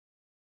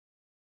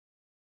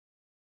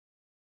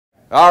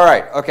All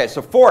right, okay,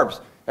 so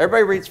Forbes.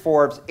 Everybody reads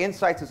Forbes.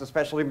 Insights is a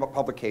specialty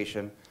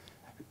publication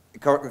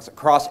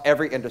across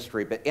every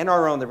industry, but in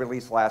our own, they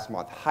released last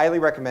month. Highly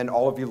recommend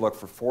all of you look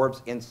for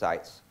Forbes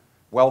Insights,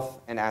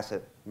 Wealth and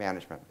Asset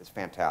Management. It's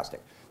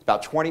fantastic. It's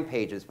about 20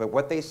 pages, but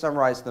what they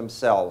summarize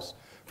themselves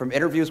from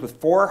interviews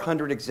with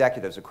 400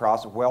 executives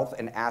across wealth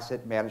and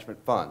asset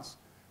management funds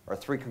are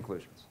 3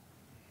 conclusions.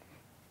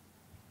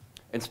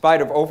 In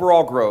spite of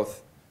overall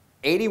growth,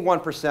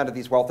 81% of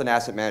these wealth and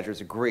asset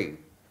managers agree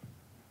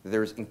that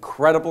there's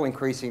incredible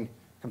increasing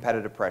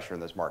competitive pressure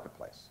in this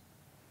marketplace.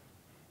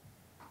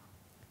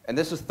 And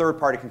this is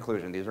third-party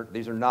conclusion.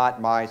 These are not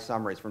my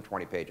summaries from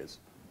 20 pages.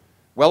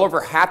 Well over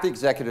half the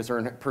executives are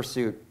in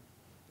pursuit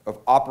of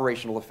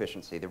operational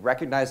efficiency. They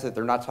recognize that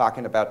they're not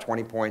talking about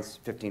 20 points,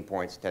 15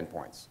 points, 10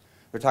 points.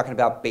 They're talking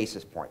about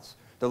basis points.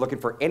 They're looking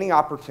for any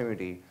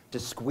opportunity to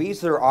squeeze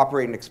their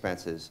operating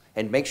expenses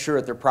and make sure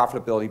that their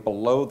profitability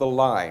below the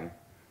line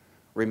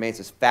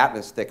remains as fat and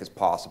as thick as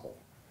possible.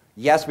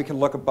 Yes, we can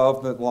look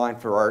above the line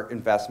for our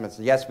investments.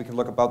 Yes, we can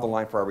look above the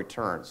line for our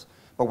returns.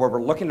 But when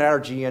we're looking at our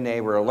G&A,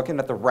 we're looking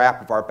at the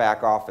wrap of our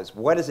back office,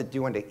 what is it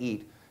doing to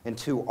eat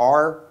into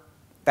our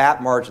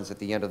fat margins at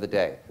the end of the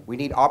day? We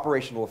need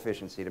operational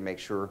efficiency to make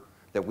sure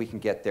that we can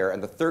get there.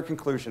 And the third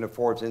conclusion of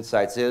Forbes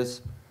Insights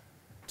is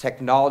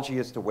technology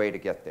is the way to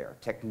get there.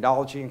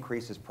 Technology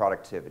increases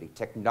productivity.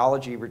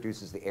 Technology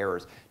reduces the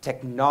errors.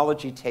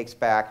 Technology takes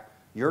back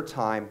your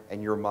time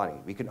and your money.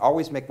 We can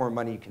always make more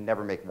money. You can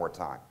never make more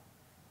time.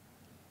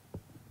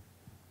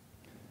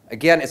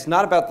 Again, it's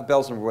not about the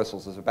bells and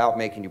whistles. It's about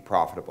making you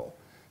profitable.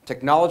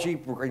 Technology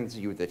brings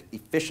you the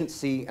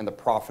efficiency and the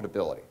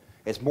profitability.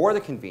 It's more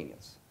the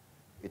convenience.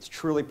 It's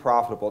truly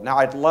profitable. Now,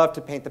 I'd love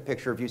to paint the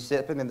picture of you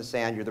sipping in the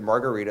sand, you're the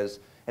margaritas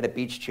in a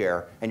beach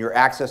chair, and you're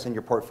accessing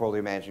your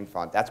portfolio managing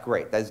fund. That's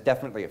great. That is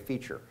definitely a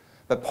feature.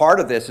 But part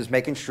of this is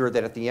making sure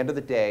that at the end of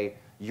the day,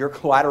 your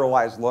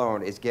collateralized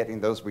loan is getting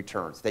those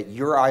returns, that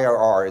your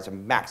IRR is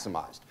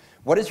maximized.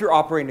 What is your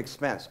operating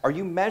expense? Are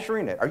you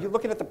measuring it? Are you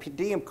looking at the per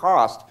diem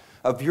cost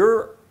of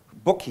your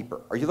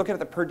bookkeeper? Are you looking at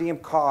the per diem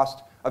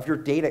cost of your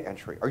data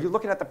entry? Are you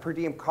looking at the per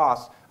diem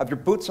cost of your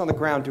boots on the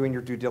ground doing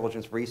your due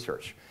diligence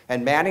research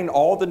and manning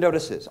all the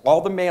notices,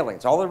 all the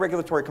mailings, all the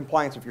regulatory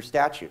compliance of your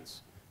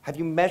statutes? Have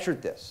you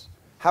measured this?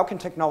 How can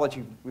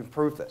technology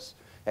improve this?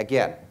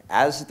 Again,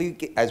 as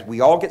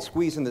we all get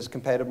squeezed in this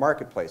competitive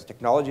marketplace,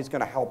 technology is going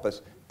to help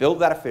us build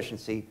that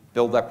efficiency,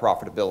 build that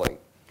profitability.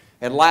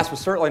 And last but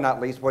certainly not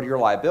least, what are your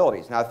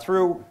liabilities? Now,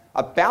 through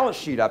a balance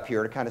sheet up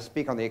here to kind of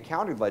speak on the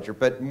accounting ledger,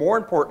 but more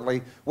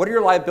importantly, what are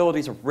your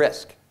liabilities of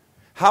risk?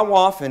 How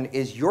often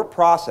is your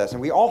process, and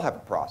we all have a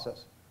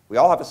process, we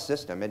all have a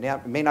system, and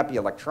it may not be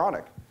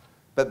electronic,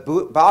 but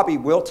Bobby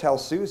will tell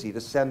Susie to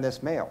send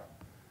this mail.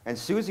 And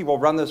Susie will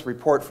run this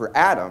report for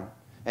Adam,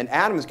 and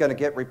Adam is going to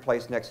get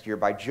replaced next year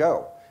by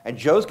Joe. And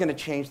Joe's going to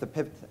change the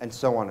pivot, and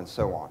so on and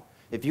so on.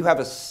 If you have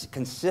a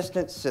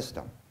consistent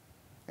system,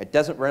 it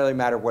doesn't really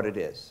matter what it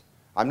is.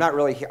 I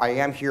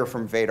am here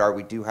from Vadar,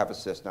 we do have a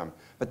system,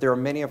 but there are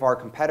many of our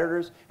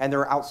competitors and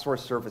there are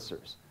outsourced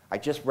servicers. I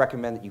just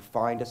recommend that you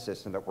find a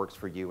system that works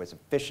for you as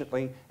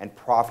efficiently and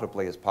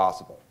profitably as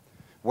possible.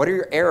 What are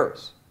your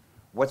errors?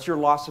 What's your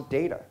loss of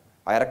data?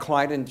 I had a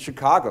client in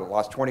Chicago that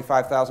lost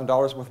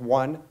 $25,000 with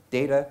one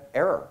data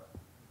error.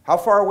 How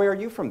far away are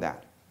you from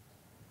that?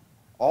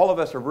 All of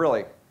us are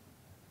really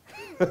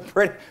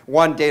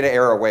one data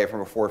error away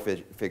from a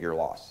 4-figure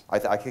loss. I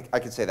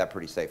can say that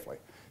pretty safely.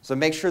 So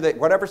make sure that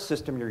whatever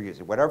system you're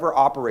using, whatever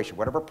operation,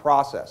 whatever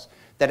process,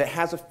 that it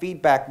has a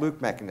feedback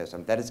loop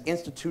mechanism, that is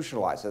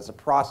institutionalized as a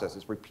process,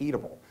 is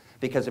repeatable.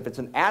 Because if it's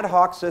an ad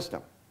hoc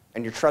system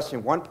and you're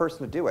trusting one person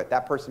to do it,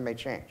 that person may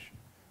change.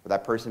 Or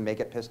that person may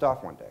get pissed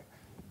off one day.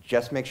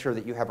 Just make sure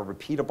that you have a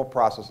repeatable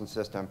process and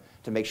system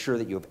to make sure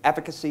that you have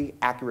efficacy,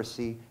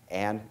 accuracy,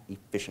 and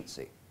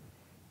efficiency.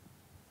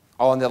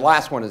 Oh, and the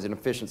last one is an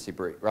efficiency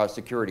breach,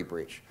 security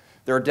breach.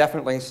 There are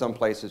definitely some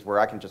places where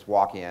I can just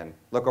walk in,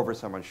 look over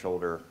someone's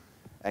shoulder,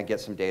 and get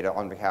some data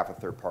on behalf of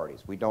third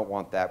parties. We don't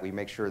want that. We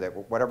make sure that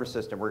whatever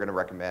system we're going to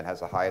recommend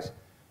has the highest,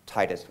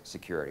 tightest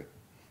security.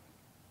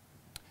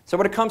 So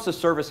when it comes to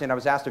servicing, I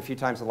was asked a few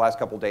times the last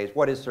couple of days,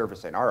 what is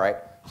servicing? All right,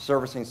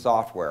 servicing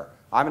software.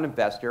 I'm an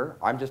investor.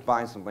 I'm just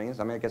buying some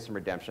liens. I'm going to get some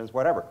redemptions,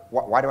 whatever.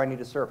 Why do I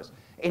need a service?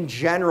 In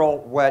general,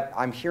 what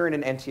I'm hearing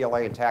in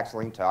NTLA and tax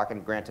lien talk,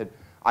 and granted,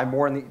 I'm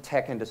more in the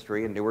tech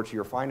industry and newer to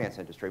your finance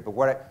industry, but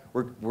what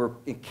we're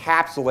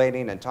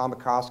encapsulating, and Tom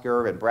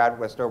McCosker and Brad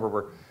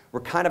Westover, we're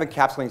kind of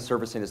encapsulating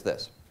servicing as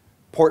this: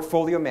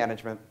 portfolio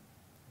management,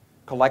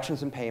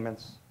 collections and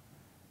payments,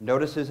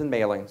 notices and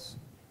mailings,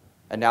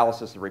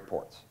 analysis and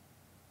reports.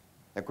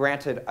 Now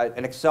granted,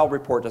 an Excel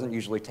report doesn't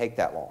usually take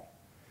that long,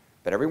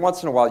 but every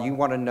once in a while you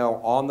want to know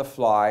on the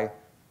fly,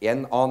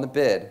 on the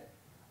bid,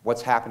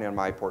 what's happening in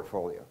my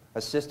portfolio.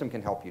 A system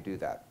can help you do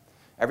that.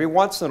 Every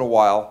once in a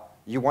while,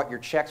 you want your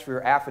checks for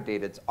your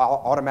affidavits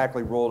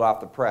automatically rolled off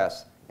the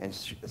press and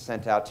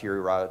sent out to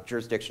your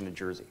jurisdiction in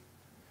Jersey.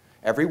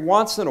 Every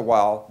once in a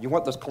while, you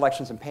want those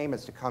collections and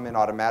payments to come in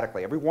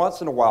automatically. Every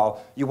once in a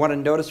while, you want a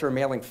notice or a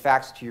mailing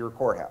faxed to your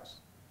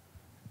courthouse.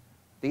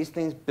 These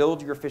things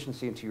build your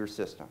efficiency into your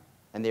system,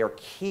 and they are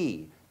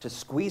key to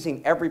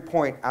squeezing every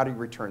point out of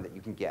your return that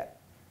you can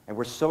get. And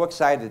we're so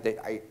excited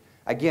that,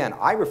 again,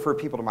 I refer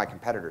people to my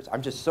competitors.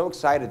 I'm just so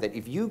excited that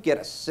if you get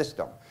a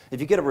system,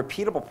 if you get a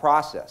repeatable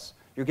process,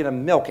 you're going to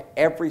milk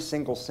every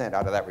single cent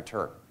out of that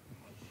return.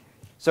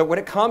 So when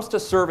it comes to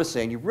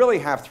servicing, you really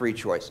have three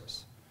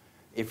choices.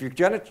 If you're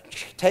going to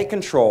take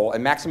control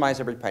and maximize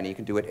every penny, you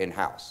can do it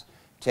in-house.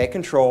 Take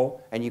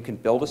control, and you can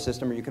build a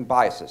system or you can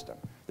buy a system.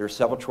 There are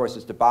several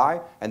choices to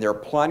buy, and there are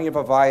plenty of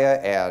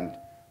Avaya and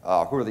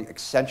who are the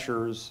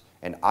Accentures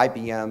and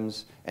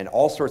IBMs and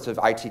all sorts of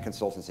IT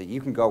consultants that you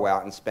can go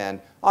out and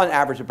spend, on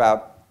average,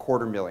 about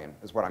 $250,000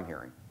 is what I'm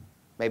hearing.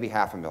 Maybe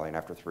 $500,000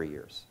 after 3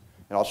 years.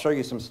 And I'll show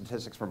you some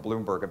statistics from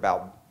Bloomberg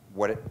about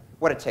what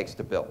it takes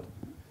to build.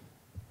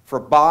 For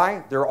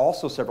buy, there are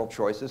also several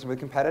choices, and with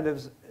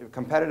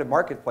competitive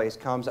marketplace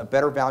comes a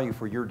better value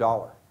for your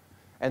dollar.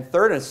 And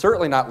third, and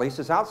certainly not least,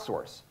 is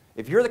outsource.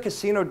 If you're the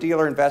casino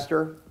dealer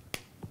investor,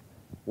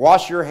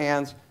 wash your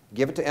hands,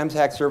 give it to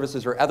MTAC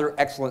Services or other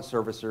excellent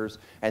servicers,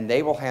 and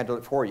they will handle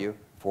it for you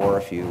for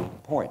a few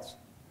points.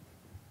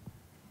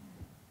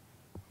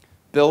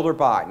 Build or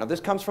buy. Now, this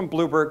comes from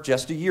Bloomberg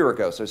just a year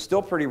ago, so it's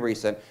still pretty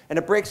recent, and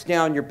it breaks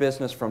down your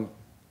business from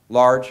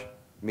large,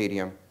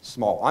 medium,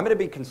 small. I'm going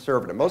to be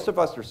conservative. Most of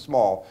us are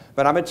small,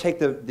 but I'm going to take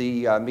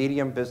the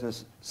medium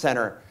business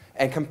center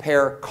and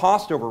compare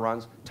cost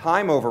overruns,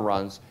 time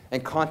overruns,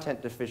 and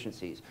content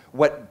deficiencies.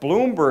 What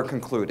Bloomberg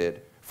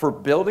concluded for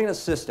building a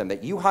system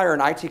that you hire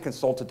an IT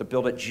consultant to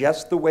build it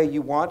just the way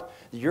you want,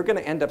 you're going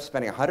to end up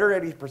spending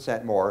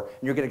 180% more,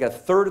 and you're going to get a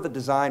third of the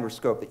design or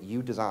scope that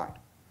you designed.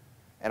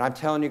 And I'm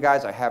telling you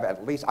guys, I have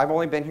at least, I've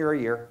only been here a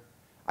year.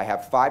 I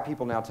have 5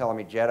 people now telling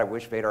me, Jed, I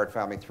wish Vadar had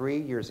found me 3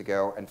 years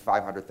ago and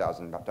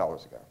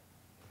 $500,000 ago.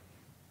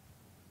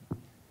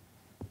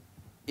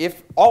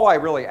 If all I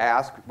really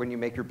ask when you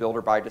make your build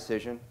or buy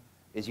decision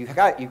is you've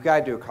got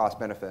to do a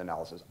cost-benefit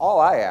analysis. All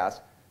I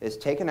ask is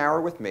take an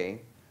hour with me,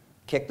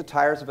 kick the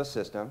tires of a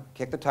system,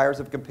 kick the tires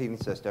of a competing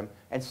system,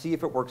 and see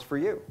if it works for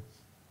you.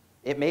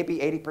 It may be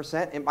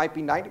 80%, it might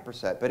be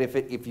 90%, but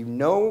if you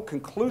know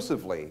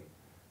conclusively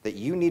that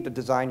you need to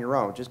design your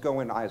own, just go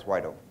in eyes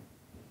wide open.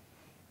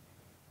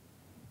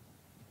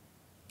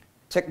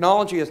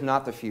 Technology is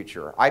not the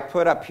future. I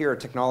put up here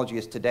technology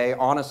is today.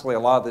 Honestly, a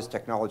lot of this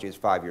technology is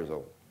 5 years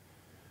old.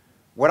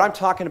 What I'm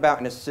talking about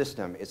in a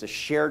system is a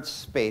shared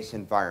space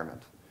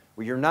environment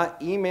where you're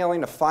not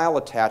emailing a file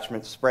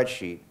attachment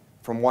spreadsheet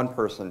from one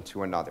person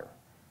to another.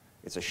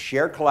 It's a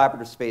shared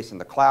collaborative space in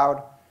the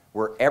cloud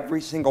where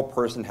every single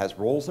person has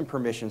roles and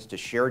permissions to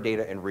share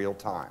data in real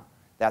time.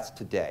 That's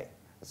today.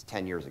 That's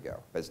 10 years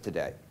ago, but it's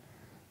today.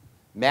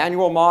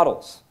 Manual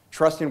models,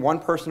 trusting one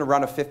person to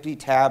run a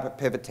 50-tab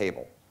pivot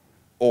table,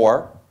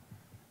 or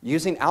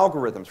using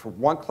algorithms for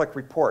one-click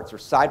reports or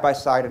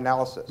side-by-side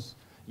analysis.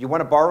 You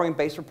want a borrowing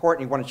base report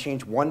and you want to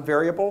change one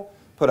variable,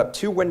 put up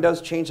 2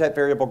 windows, change that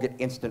variable, get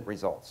instant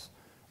results.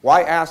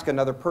 Why ask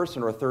another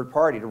person or a third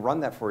party to run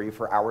that for you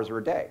for hours or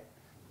a day?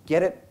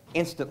 Get it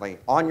instantly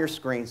on your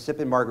screen,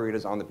 sipping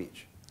margaritas on the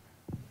beach.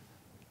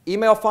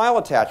 Email file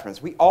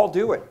attachments, we all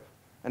do it.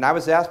 And I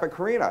was asked by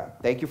Karina,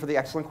 thank you for the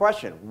excellent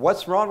question.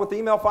 What's wrong with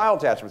email file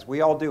attachments?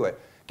 We all do it.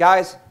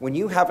 Guys, when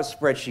you have a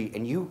spreadsheet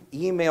and you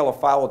email a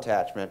file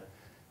attachment,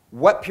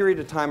 what period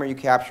of time are you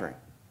capturing?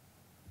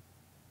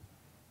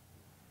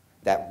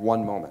 That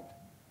one moment.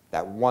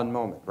 That one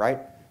moment, right?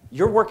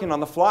 You're working on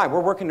the fly.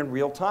 We're working in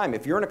real time.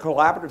 If you're in a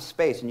collaborative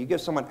space and you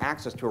give someone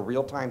access to a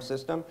real-time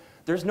system,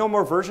 there's no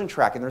more version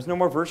tracking. There's no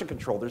more version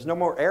control. There's no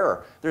more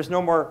error. There's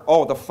no more,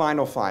 oh, the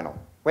final.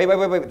 Wait.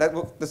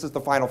 This is the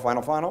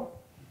final.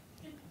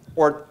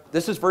 Or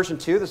this is version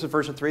 2, this is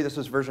version 3, this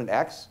is version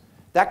X.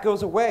 That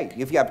goes away.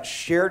 If you have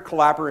shared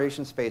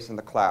collaboration space in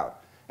the cloud.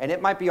 And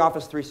it might be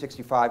Office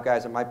 365,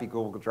 guys. It might be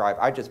Google Drive.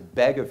 I just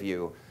beg of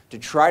you to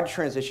try to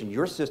transition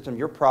your system,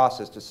 your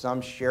process, to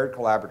some shared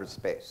collaborative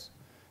space.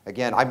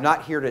 Again, I'm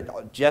not here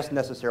to just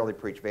necessarily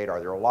preach Vadar.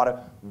 There are a lot of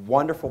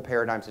wonderful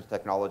paradigms and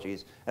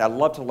technologies, and I'd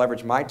love to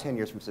leverage my 10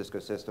 years from Cisco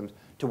Systems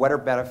to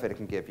whatever benefit it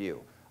can give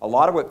you. A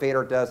lot of what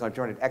Vadar does, and I've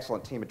joined an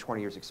excellent team of 20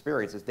 years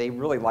experience, is they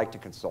really like to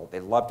consult. They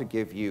love to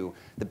give you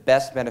the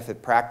best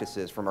benefit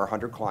practices from our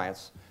 100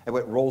 clients and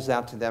what rolls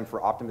out to them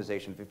for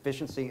optimization of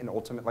efficiency and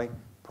ultimately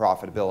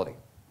profitability.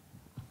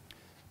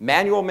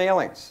 Manual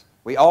mailings.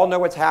 We all know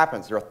what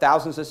happens. There are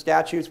thousands of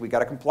statutes. We've got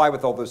to comply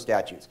with all those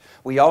statutes.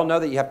 We all know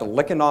that you have to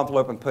lick an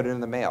envelope and put it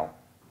in the mail.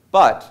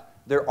 But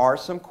there are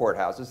some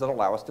courthouses that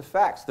allow us to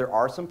fax. There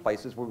are some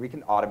places where we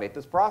can automate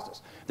this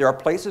process. There are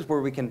places where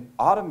we can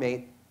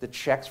automate the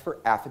checks for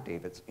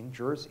affidavits in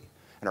Jersey.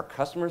 And our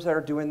customers that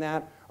are doing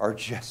that are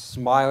just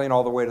smiling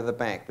all the way to the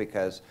bank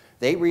because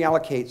they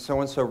reallocate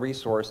so-and-so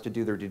resource to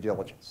do their due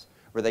diligence.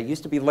 Where they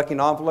used to be licking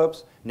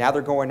envelopes, now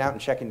they're going out and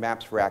checking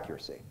maps for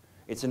accuracy.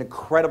 It's an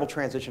incredible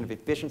transition of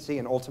efficiency,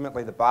 and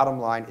ultimately the bottom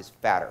line is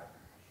fatter.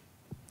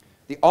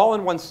 The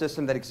all-in-one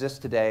system that exists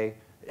today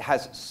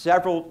has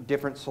several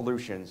different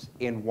solutions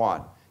in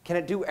one. Can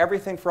it do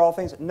everything for all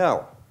things?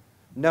 No.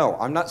 No,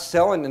 I'm not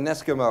selling an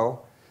Eskimo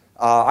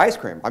ice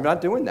cream. I'm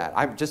not doing that.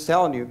 I'm just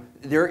telling you,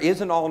 there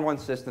is an all-in-one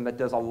system that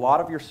does a lot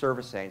of your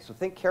servicing. So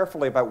think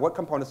carefully about what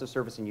components of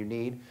servicing you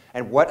need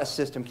and what a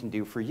system can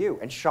do for you,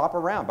 and shop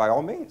around by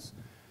all means.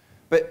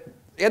 But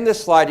in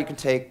this slide, you can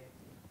take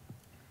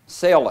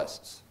sale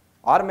lists,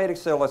 automated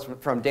sale lists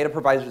from data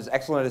providers as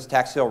excellent as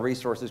Tax Sale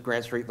Resources,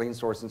 Grand Street, Lien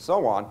Source, and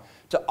so on,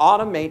 to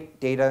automate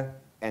data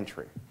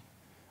entry.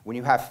 When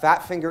you have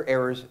fat finger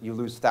errors, you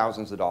lose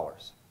thousands of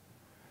dollars.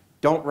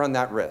 Don't run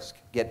that risk.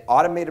 Get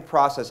automated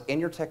process in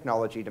your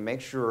technology to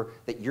make sure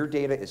that your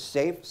data is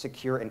safe,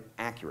 secure, and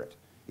accurate.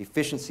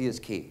 Efficiency is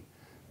key.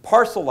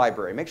 Parcel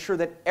library. Make sure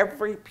that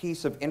every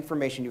piece of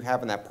information you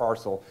have in that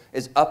parcel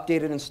is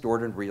updated and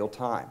stored in real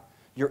time.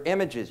 Your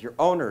images, your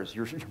owners,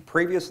 your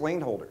previous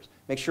lien holders.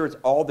 Make sure it's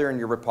all there in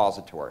your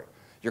repository.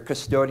 Your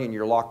custodian,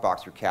 your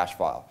lockbox, your cash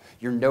file.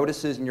 Your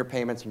notices and your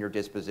payments and your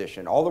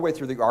disposition. All the way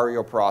through the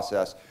REO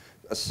process.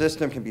 A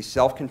system can be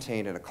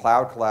self-contained in a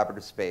cloud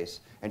collaborative space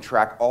and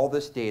track all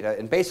this data.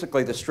 And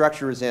basically, the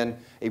structure is in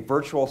a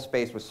virtual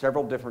space with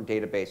several different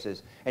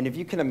databases. And if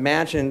you can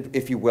imagine,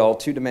 if you will,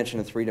 2-dimension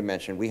and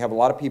 3-dimension, we have a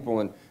lot of people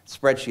in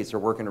spreadsheets that are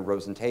working in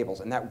rows and tables,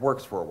 and that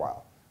works for a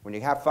while. When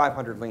you have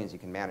 500 liens, you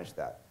can manage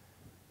that.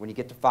 When you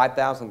get to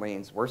 5,000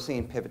 liens, we're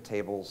seeing pivot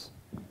tables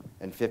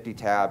and 50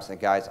 tabs, and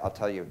guys, I'll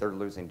tell you, they're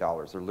losing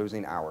dollars, they're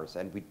losing hours,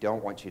 and we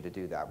don't want you to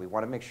do that. We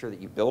want to make sure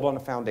that you build on a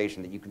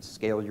foundation that you can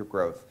scale your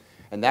growth.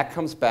 And that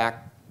comes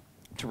back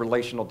to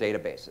relational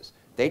databases.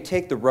 They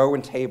take the row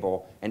and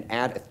table and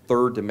add a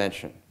third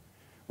dimension,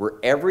 where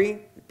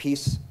every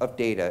piece of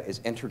data is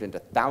entered into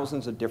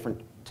thousands of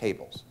different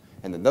tables.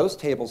 And then those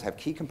tables have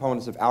key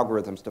components of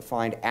algorithms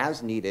defined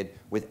as needed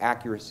with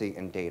accuracy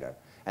and data.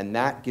 And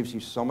that gives you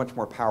so much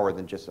more power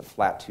than just a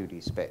flat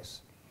 2D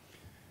space.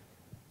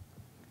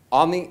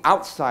 On the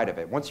outside of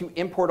it, once you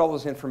import all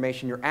this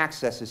information, your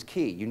access is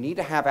key. You need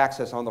to have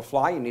access on the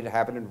fly. You need to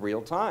have it in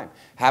real time.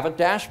 Have a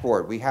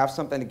dashboard. We have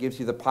something that gives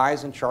you the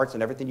pies and charts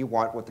and everything you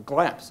want with a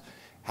glance.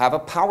 Have a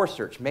power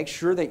search. Make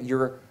sure that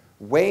your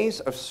ways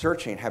of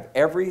searching have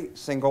every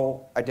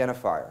single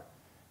identifier.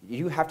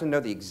 You have to know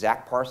the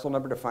exact parcel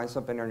number to find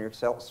something on your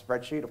Excel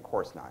spreadsheet? Of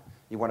course not.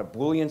 You want a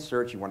Boolean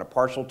search. You want a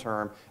partial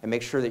term. And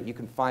make sure that you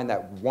can find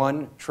that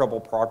one trouble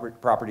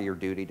property or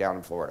duty down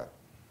in Florida.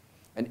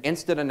 And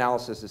instant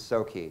analysis is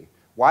so key.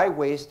 Why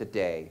waste a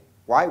day?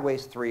 Why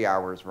waste 3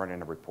 hours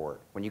running a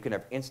report when you can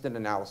have instant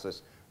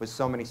analysis with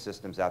so many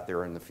systems out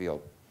there in the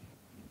field?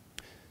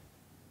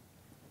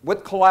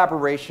 With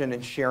collaboration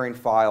and sharing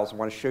files, I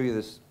want to show you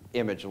this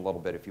image a little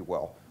bit, if you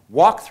will.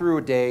 Walk through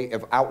a day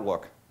of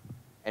Outlook,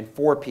 and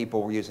 4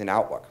 people were using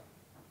Outlook.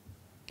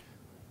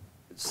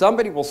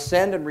 Somebody will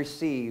send and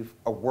receive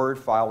a Word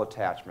file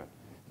attachment.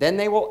 Then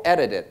they will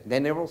edit it,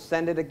 then they will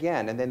send it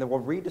again, and then they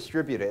will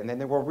redistribute it, and then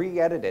they will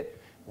re-edit it.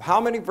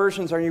 How many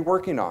versions are you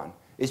working on?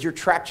 Is your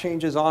track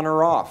changes on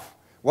or off?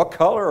 What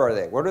color are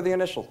they? What are the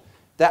initials?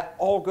 That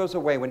all goes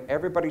away when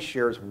everybody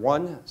shares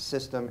one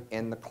system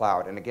in the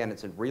cloud. And again,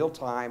 it's in real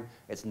time.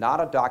 It's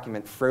not a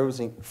document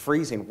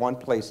freezing one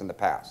place in the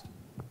past.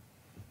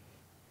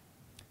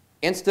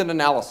 Instant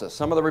analysis.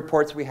 Some of the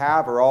reports we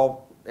have are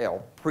all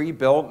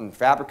pre-built and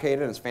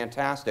fabricated, and it's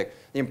fantastic.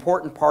 The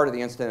important part of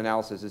the instant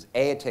analysis is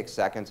A, it takes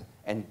seconds,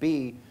 and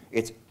B,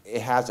 it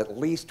has at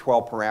least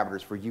 12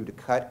 parameters for you to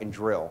cut and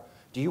drill.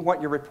 Do you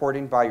want your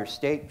reporting by your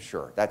state?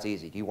 Sure, that's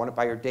easy. Do you want it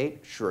by your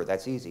date? Sure,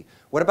 that's easy.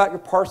 What about your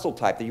parcel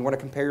type? Do you want to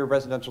compare your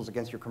residentials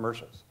against your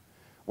commercials?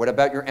 What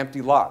about your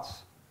empty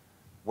lots?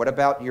 What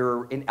about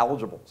your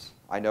ineligibles?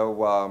 I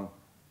know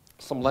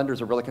some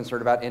lenders are really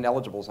concerned about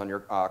ineligibles on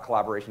your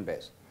collaboration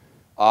base.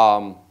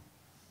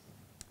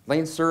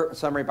 Lien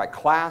summary by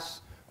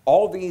class.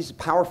 All these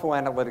powerful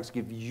analytics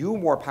give you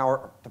more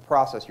power to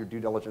process your due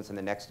diligence in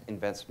the next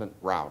investment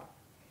round.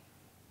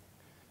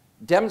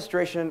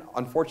 Demonstration,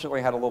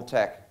 unfortunately, had a little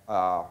tech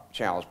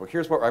challenge, but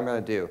here's what I'm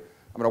going to do.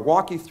 I'm going to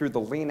walk you through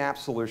the LienApp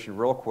solution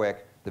real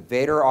quick, the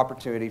Vadar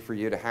opportunity for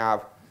you to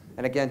have,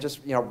 and again, just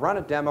run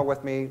a demo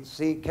with me,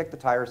 kick the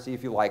tires, see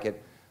if you like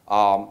it.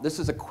 This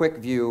is a quick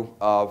view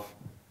of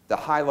the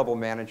high-level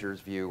manager's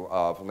view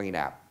of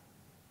LienApp.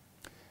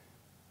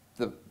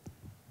 The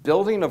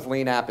building of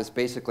LienApp is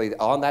basically,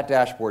 on that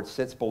dashboard,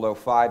 sits below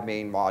 5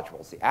 main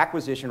modules, the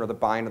acquisition or the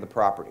buying of the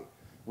property.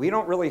 We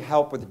don't really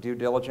help with the due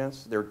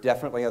diligence. There are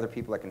definitely other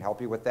people that can help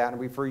you with that, and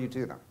we refer you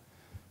to them.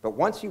 But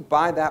once you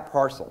buy that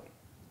parcel,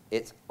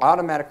 it's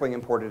automatically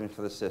imported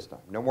into the system.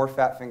 No more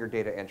fat finger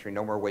data entry,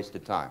 no more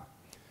wasted time.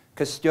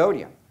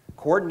 Custodian,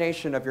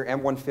 coordination of your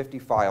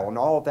M150 file, and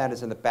all of that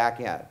is in the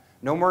back end.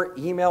 No more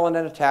email and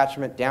an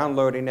attachment,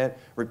 downloading it,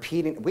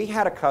 repeating. We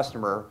had a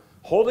customer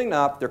holding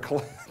up their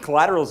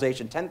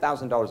collateralization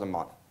 $10,000 a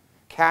month.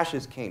 Cash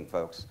is king,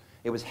 folks.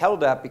 It was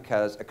held up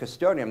because a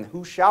custodian,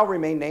 who shall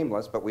remain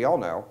nameless, but we all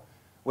know,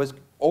 was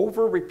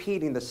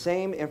over-repeating the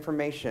same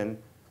information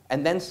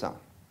and then some.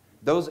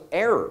 Those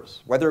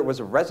errors, whether it was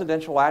a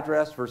residential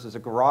address versus a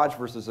garage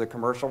versus a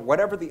commercial,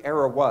 whatever the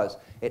error was,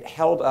 it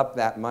held up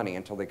that money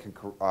until they could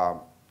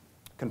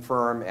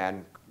confirm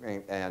and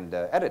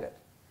edit it.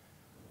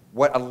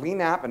 What a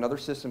LienApp and other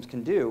systems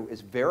can do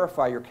is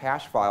verify your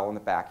cache file in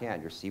the back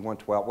end, your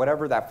C112,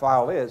 whatever that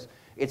file is.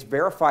 It's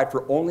verified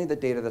for only the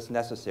data that's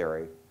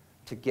necessary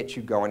to get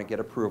you going and get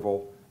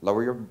approval,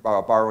 lower your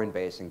borrowing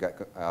base, and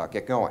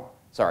get going.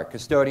 Sorry,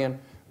 custodian,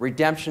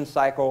 redemption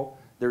cycle.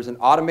 There's an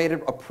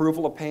automated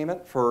approval of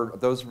payment for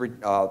those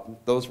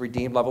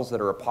redeemed levels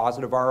that are a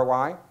positive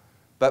ROI.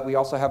 But we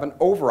also have an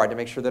override to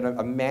make sure that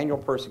a manual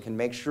person can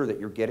make sure that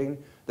you're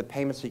getting the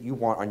payments that you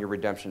want on your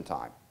redemption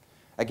time.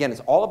 Again,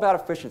 it's all about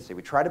efficiency.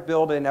 We try to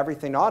build in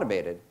everything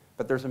automated,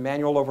 but there's a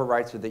manual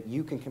override so that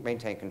you can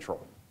maintain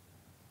control.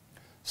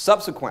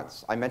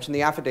 Subsequents, I mentioned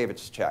the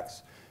affidavits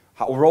checks.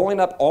 Rolling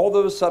up all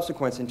those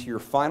subsequents into your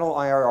final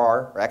IRR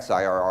or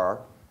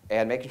XIRR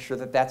and making sure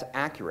that that's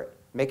accurate.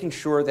 Making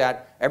sure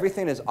that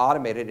everything is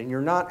automated and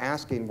you're not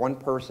asking one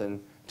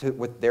person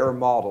with their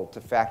model to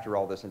factor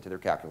all this into their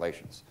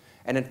calculations.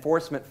 And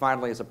enforcement,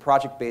 finally, is a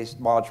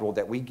project-based module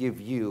that we give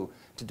you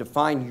to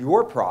define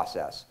your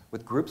process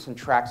with groups and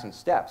tracks and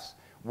steps.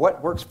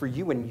 What works for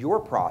you in your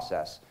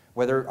process,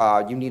 whether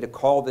you need to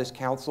call this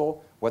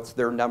council, what's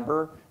their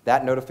number,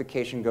 that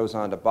notification goes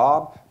on to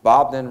Bob.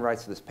 Bob then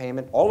writes this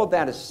payment. All of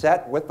that is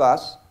set with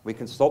us. We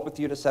consult with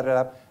you to set it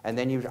up, and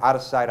then you're out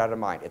of sight, out of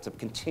mind. It's a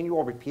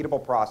continual,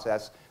 repeatable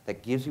process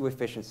that gives you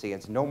efficiency.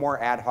 It's no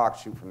more ad hoc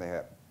shoot from the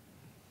hip.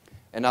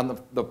 And on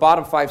the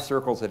bottom 5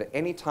 circles, at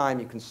any time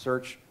you can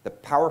search the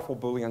powerful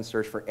Boolean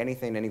search for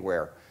anything,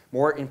 anywhere.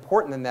 More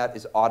important than that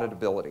is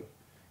auditability.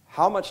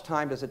 How much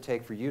time does it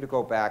take for you to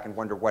go back and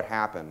wonder what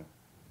happened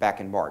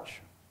back in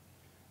March?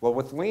 Well,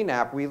 with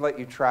LienApp, we let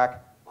you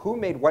track who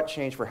made what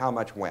change for how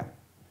much when.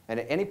 And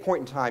at any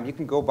point in time, you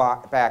can go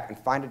back and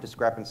find a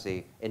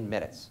discrepancy in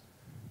minutes.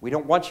 We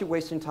don't want you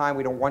wasting time.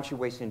 We don't want you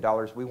wasting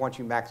dollars. We want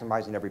you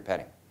maximizing every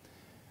penny.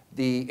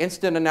 The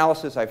instant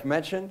analysis I've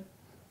mentioned.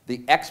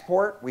 The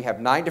export, we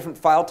have 9 different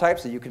file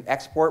types that you can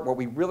export. What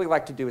we really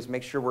like to do is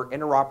make sure we're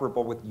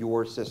interoperable with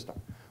your system.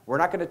 We're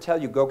not going to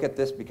tell you, go get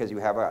this because you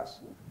have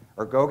us.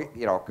 Or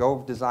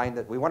go design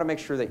that. We want to make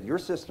sure that your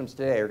systems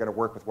today are going to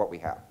work with what we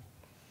have.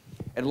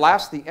 And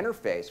last, the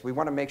interface. We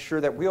want to make sure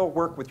that we'll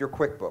work with your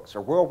QuickBooks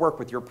or we'll work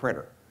with your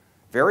printer.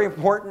 Very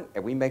important,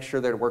 and we make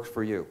sure that it works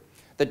for you.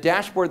 The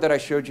dashboard that I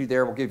showed you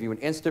there will give you an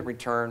instant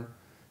return,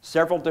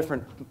 several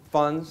different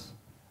funds.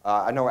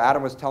 I know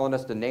Adam was telling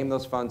us to name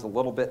those funds a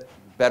little bit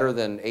better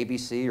than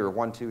ABC or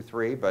 1, 2,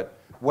 3, but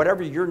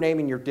whatever you're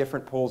naming your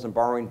different pools and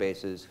borrowing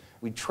bases,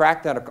 we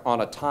track that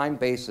on a time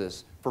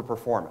basis for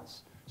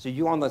performance. So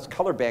you on this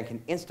color band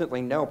can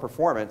instantly know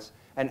performance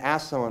and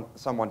ask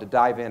someone to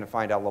dive in and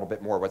find out a little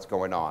bit more what's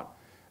going on.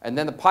 And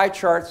then the pie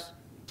charts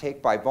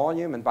take by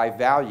volume and by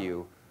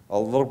value a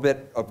little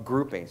bit of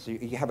grouping. So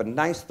you have a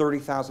nice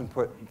 30,000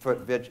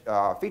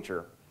 foot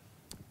feature.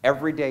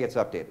 Every day it's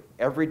updated.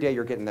 Every day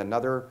you're getting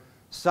another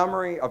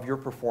summary of your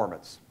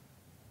performance.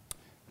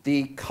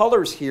 The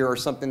colors here are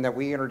something that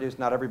we introduced,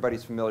 not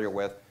everybody's familiar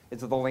with.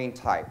 It's the lien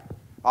type.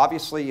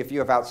 Obviously, if you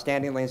have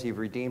outstanding liens, you've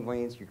redeemed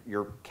liens,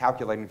 you're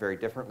calculating very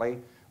differently.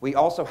 We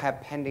also have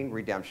pending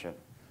redemption.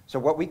 So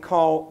what we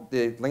call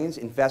the liens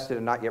invested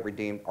and not yet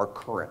redeemed are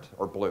current,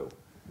 or blue.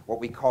 What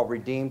we call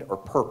redeemed are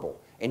purple.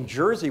 In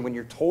Jersey, when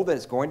you're told that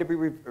it's going to be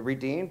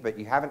redeemed, but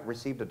you haven't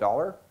received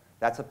 $1,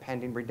 that's a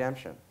pending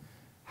redemption.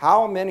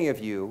 How many of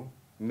you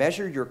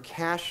measure your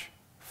cash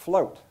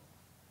float?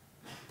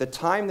 The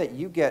time that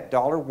you get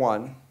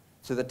 $1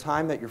 to the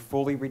time that you're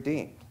fully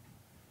redeemed.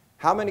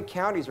 How many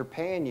counties are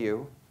paying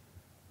you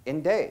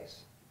in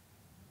days,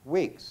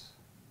 weeks,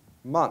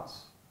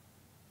 months?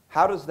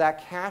 How does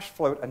that cash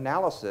float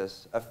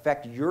analysis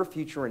affect your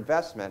future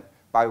investment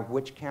by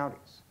which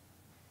counties?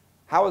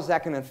 How is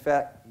that going to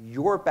affect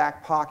your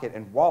back pocket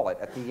and wallet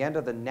at the end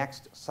of the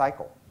next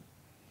cycle?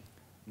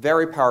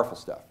 Very powerful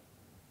stuff.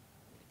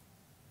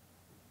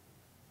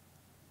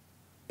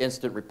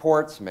 Instant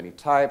reports, many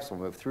types. We'll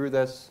move through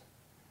this.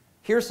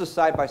 Here's the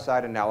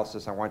side-by-side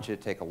analysis I want you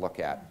to take a look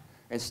at.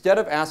 Instead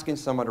of asking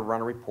someone to run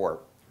a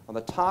report, on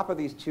the top of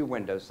these 2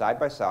 windows, side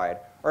by side,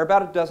 are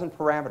about a dozen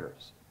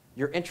parameters.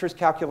 Your interest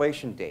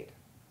calculation date,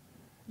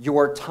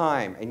 your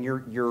time, and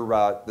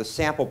the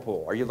sample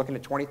pool. Are you looking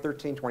at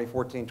 2013,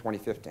 2014,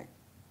 2015?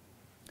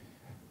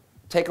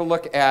 Take a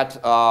look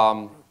at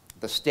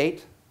the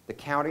state, the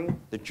county,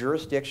 the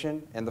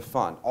jurisdiction, and the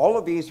fund. All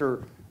of these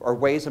are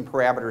ways and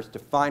parameters to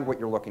find what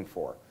you're looking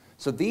for.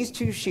 So these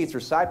 2 sheets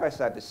are side by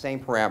side the same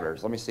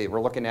parameters. Let me see.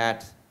 We're looking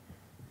at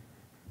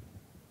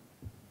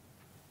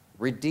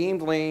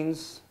redeemed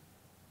liens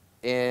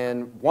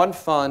in one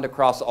fund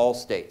across all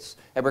states.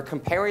 And we're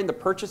comparing the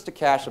purchase to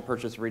cash and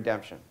purchase to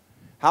redemption.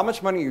 How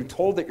much money are you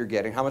told that you're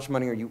getting? How much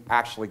money are you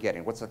actually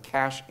getting? What's the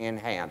cash in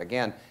hand?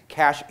 Again,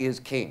 cash is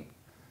king.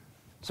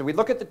 So we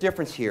look at the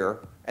difference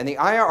here, and the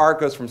IRR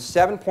goes from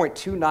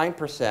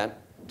 7.29%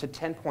 to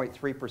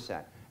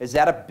 10.3%. Is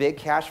that a big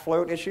cash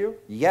float issue?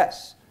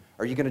 Yes.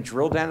 Are you going to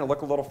drill down and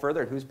look a little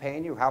further at who's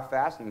paying you, how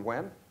fast, and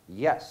when?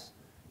 Yes.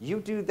 You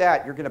do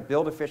that, you're going to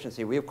build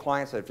efficiency. We have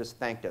clients that have just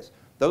thanked us.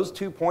 Those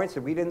 2 points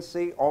that we didn't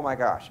see, oh my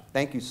gosh,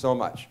 thank you so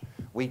much.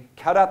 We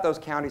cut out those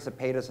counties that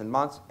paid us in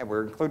months, and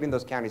we're including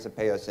those counties that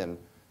pay us in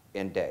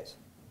days.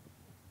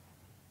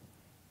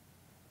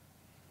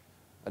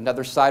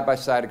 Another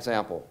side-by-side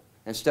example.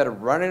 Instead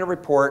of running a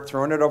report,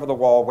 throwing it over the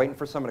wall, waiting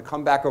for someone to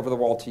come back over the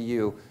wall to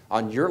you,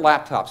 on your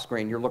laptop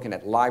screen, you're looking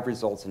at live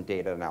results and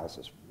data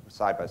analysis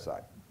side by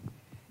side.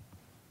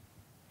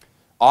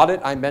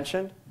 Audit, I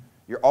mentioned.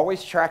 You're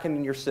always tracking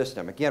in your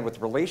system. Again,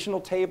 with relational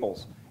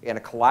tables in a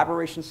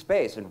collaboration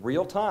space in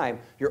real time,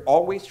 you're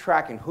always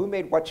tracking who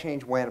made what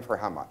change when and for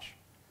how much.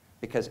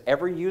 Because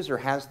every user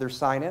has their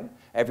sign-in,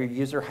 every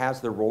user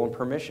has their role and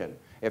permission.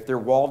 If they're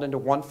walled into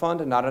one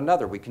fund and not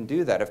another, we can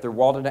do that. If they're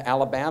walled into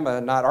Alabama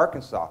and not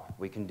Arkansas,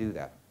 we can do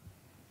that.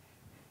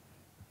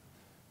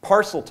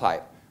 Parcel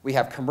type. We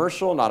have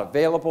commercial, not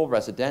available,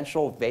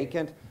 residential,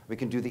 vacant. We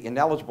can do the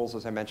ineligibles,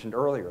 as I mentioned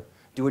earlier.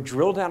 Do a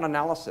drill down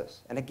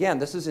analysis. And again,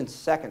 this is in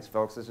seconds,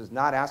 folks. This is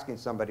not asking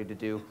somebody to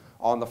do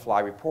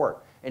on-the-fly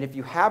report. And if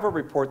you have a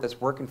report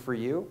that's working for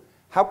you,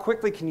 how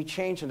quickly can you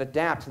change and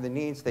adapt to the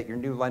needs that your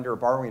new lender or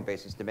borrowing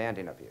base is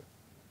demanding of you?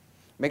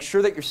 Make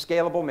sure that you're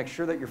scalable, make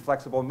sure that you're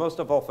flexible, and most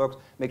of all, folks,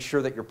 make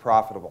sure that you're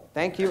profitable.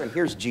 Thank you, and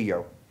here's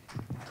Gio.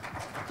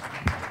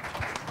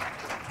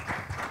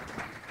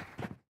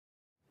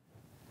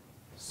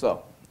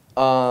 So,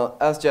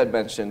 as Jed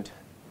mentioned,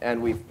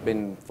 and we've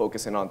been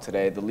focusing on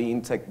today,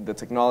 the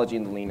technology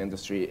in the lien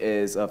industry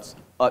is of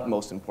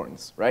utmost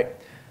importance, right?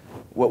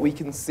 What we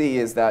can see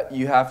is that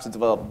you have to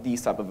develop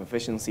these type of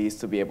efficiencies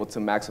to be able to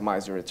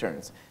maximize your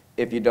returns.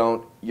 If you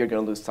don't, you're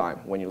going to lose time.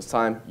 When you lose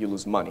time, you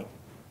lose money.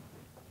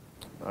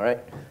 All right?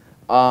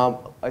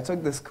 I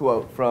took this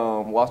quote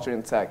from Wall Street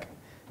and Tech.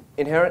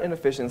 Inherent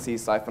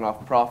inefficiencies siphon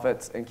off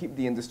profits and keep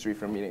the industry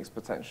from meeting its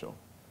potential.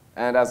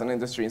 And as an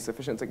industry,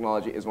 insufficient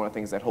technology is one of the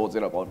things that holds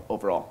it up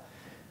overall.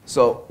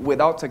 So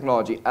without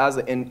technology, as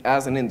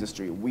an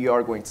industry, we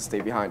are going to stay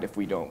behind if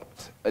we don't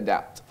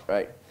adapt,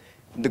 right?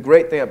 The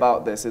great thing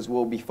about this is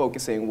we'll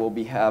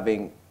be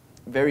having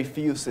very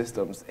few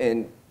systems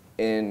in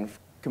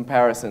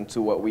comparison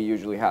to what we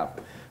usually have.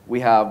 We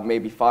have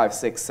maybe 5,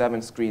 6,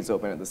 7 screens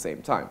open at the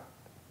same time.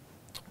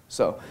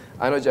 So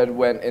I know Jed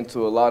went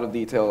into a lot of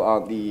detail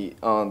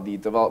on the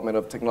development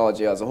of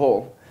technology as a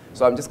whole.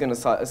 So I'm just going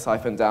to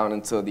siphon down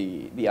into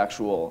the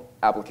actual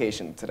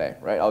application today,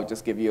 right? I'll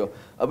just give you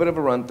a bit of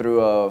a run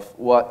through of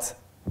what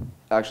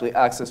actually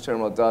Access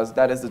Terminal does.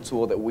 That is the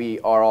tool that we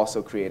are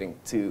also creating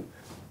to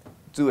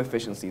do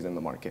efficiencies in the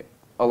market,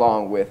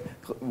 along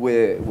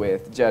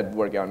with Jed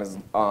working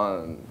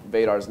on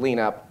Vadar's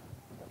LienApp,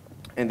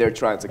 and they're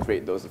trying to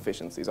create those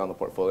efficiencies on the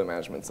portfolio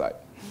management side.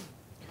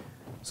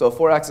 So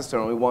for Access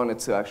Terminal, we wanted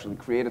to actually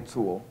create a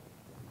tool,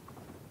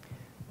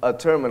 a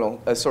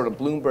terminal, a sort of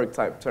Bloomberg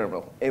type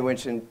terminal, in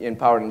which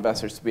empowered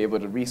investors to be able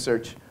to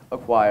research,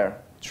 acquire,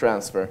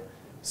 transfer,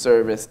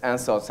 service, and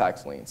sell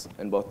tax liens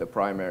in both the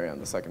primary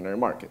and the secondary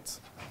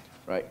markets,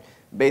 right?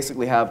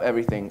 Basically have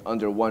everything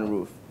under one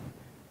roof.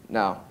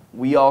 Now,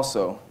 we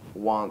also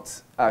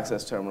want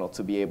Access Terminal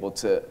to be able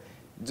to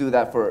do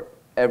that for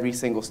every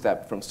single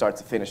step from start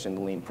to finish in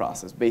the lien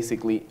process.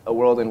 Basically, a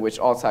world in which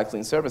all tax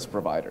lien service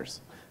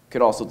providers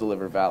could also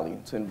deliver value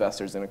to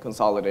investors in a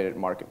consolidated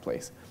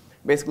marketplace.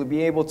 Basically,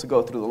 be able to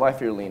go through the life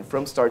of your lien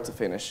from start to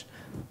finish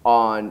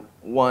on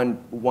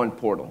one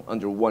portal,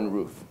 under one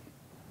roof.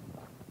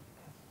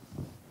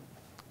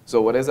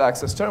 So what is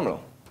Access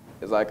Terminal?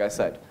 Is like I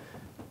said,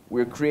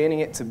 we're creating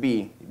it to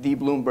be the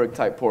Bloomberg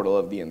type portal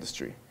of the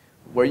industry,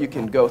 where you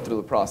can go through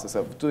the process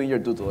of doing your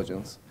due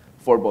diligence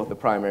for both the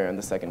primary and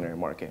the secondary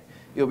market.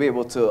 You'll be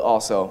able to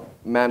also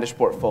manage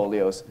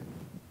portfolios,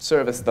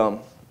 service them,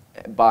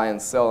 buy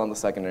and sell on the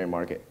secondary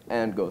market,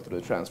 and go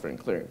through the transfer and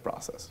clearing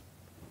process.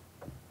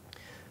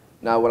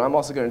 Now, what I'm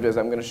also going to do is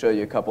I'm going to show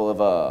you a couple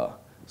of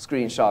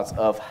screenshots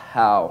of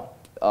how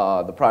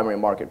the primary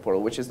market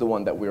portal, which is the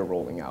one that we're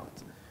rolling out,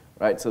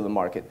 right, to the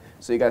market,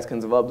 so you guys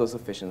can develop those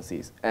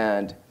efficiencies.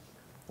 And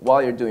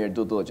while you're doing your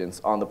due diligence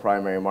on the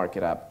primary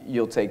market app,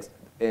 you'll take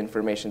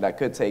information that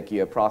could take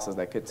you, a process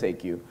that could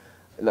take you,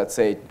 let's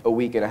say, a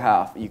week and a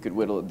half. You could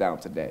whittle it down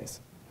to days.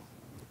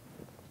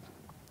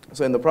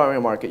 So in the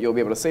primary market, you'll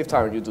be able to save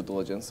time and do due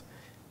diligence.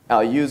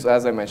 Use,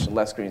 as I mentioned,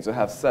 less screens. You'll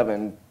have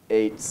 7,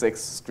 8,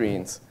 6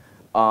 screens,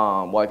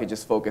 while I could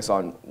just focus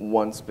on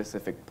one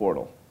specific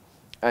portal.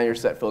 And your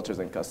set filters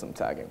and custom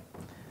tagging.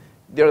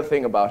 The other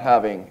thing about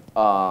having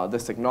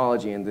this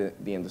technology in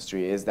the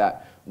industry is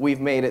that we've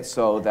made it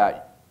so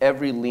that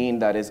every lien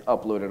that is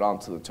uploaded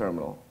onto the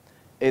terminal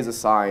is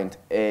assigned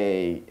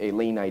a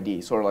lien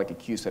ID, sort of like a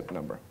QSIP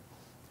number,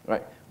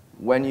 right?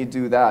 When you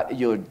do that,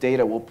 your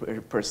data will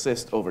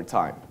persist over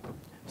time.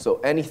 So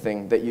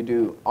anything that you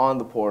do on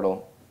the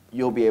portal,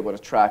 you'll be able to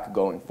track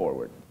going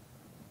forward.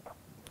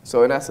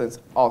 So in essence,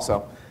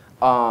 also,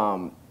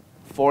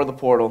 for the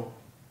portal,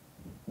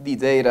 the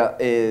data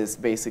is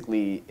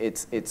basically,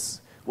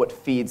 it's what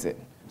feeds it.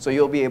 So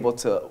you'll be able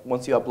to,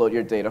 once you upload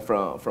your data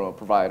from a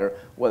provider,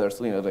 whether it's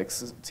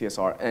LienApp,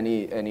 TSR,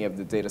 any of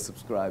the data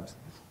subscribes,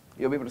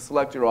 you'll be able to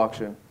select your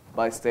auction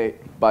by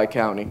state, by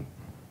county.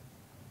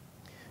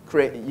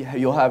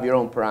 You'll have your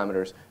own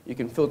parameters. You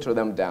can filter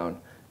them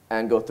down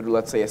and go through,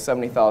 let's say, a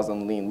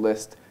 70,000 lien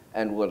list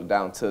and whittle it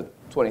down to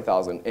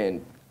 20,000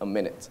 in a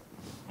minute.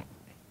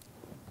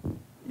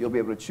 You'll be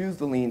able to choose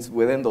the liens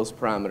within those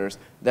parameters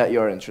that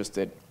you're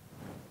interested.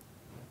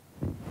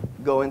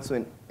 Go into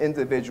an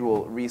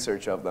individual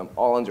research of them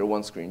all under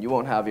one screen. You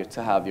won't have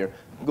to have your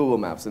Google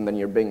Maps and then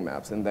your Bing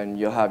Maps, and then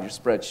you'll have your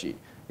spreadsheet.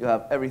 You'll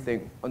have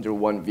everything under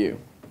one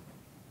view,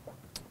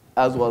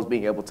 as well as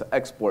being able to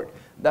export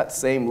that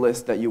same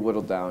list that you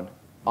whittled down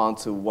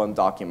onto one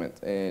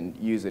document and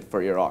use it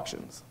for your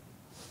auctions.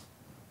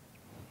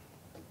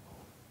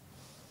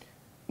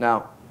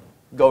 Now,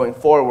 going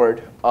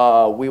forward,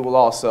 we will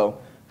also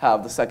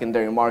have the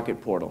secondary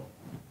market portal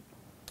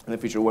in the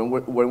future. When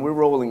we're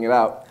rolling it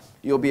out,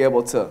 you'll be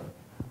able to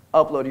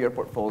upload your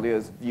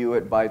portfolios, view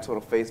it by total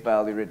face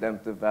value,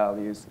 redemptive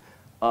values,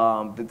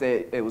 the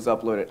day it was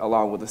uploaded,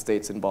 along with the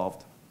states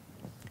involved.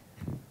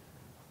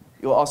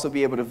 You'll also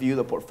be able to view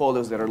the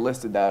portfolios that are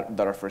listed that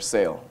are for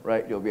sale,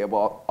 right? You'll be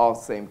able, all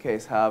same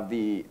case, have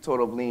the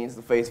total of liens,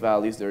 the face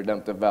values, the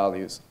redemptive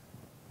values.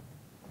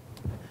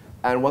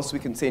 And once we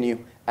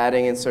continue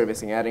adding in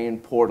servicing, adding in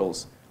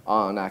portals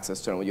on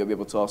Access Terminal, you'll be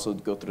able to also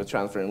go through the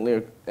transfer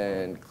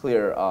and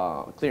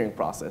clearing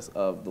process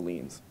of the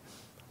liens.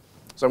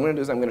 So what I'm going to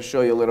do is I'm going to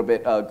show you a little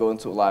bit, go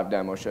into a live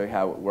demo, show you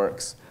how it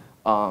works,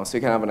 so you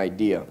can have an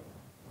idea.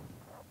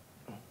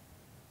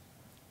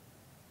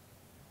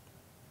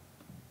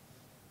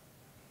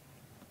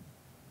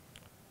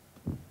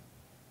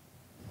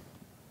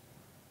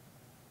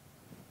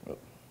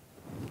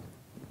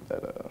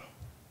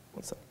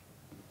 One second.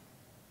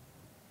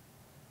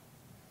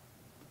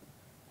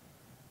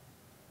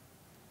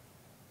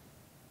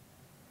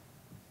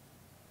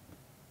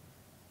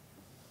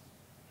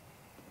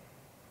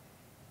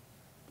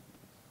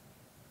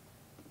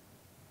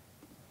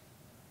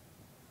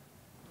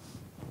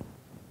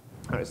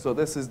 All right, so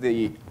this is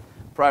the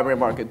primary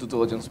market due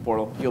diligence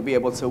portal. You'll be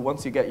able to,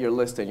 once you get your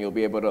listing, you'll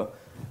be able to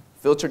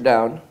filter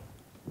down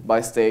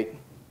by state,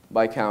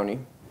 by county.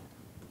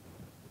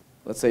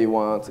 Let's say you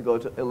want to go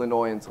to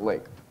Illinois and to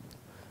Lake,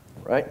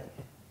 right?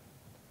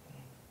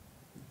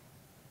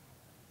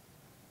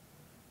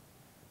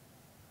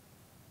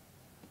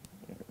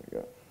 There we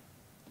go.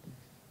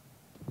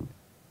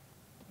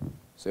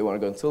 So you want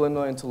to go into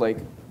Illinois and to Lake.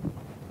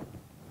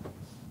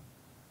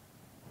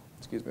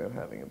 Excuse me, I'm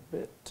having a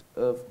bit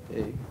of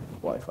a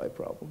Wi-Fi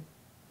problem.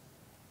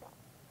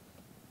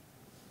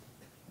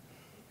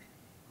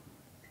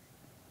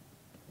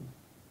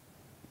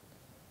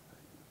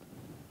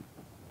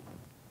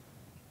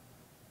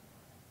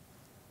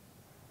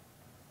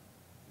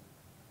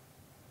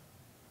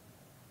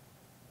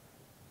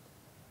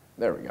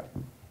 There we go.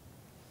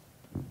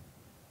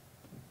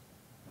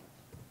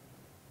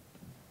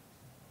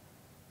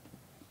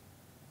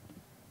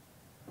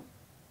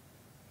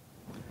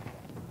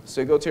 So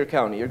you go to your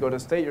county, you go to the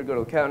state, you go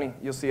to the county,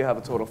 you'll see you have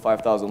a total of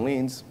 5,000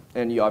 liens,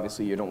 and you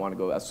obviously you don't want to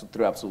go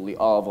through absolutely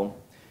all of them.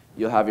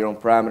 You'll have your own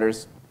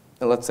parameters,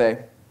 and let's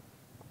say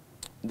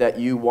that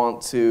you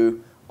want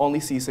to only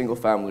see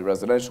single-family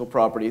residential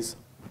properties,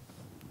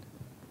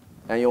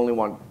 and you only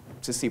want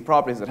to see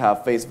properties that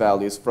have face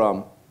values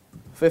from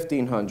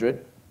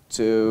 $1,500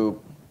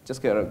 to,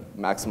 just get a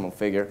maximum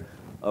figure,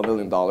 $1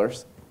 million,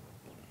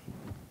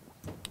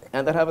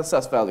 and that have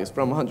assessed values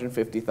from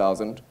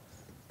 $150,000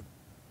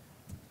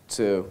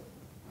 to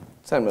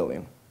 10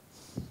 million,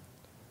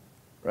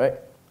 right?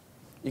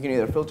 You can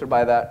either filter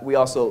by that. We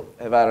also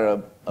have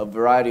added a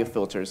variety of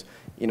filters.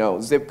 You know,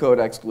 zip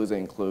code excludes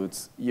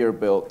includes year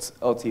built,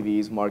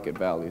 LTVs, market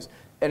values,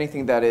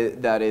 anything that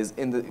is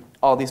in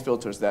all these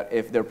filters that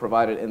if they're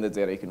provided in the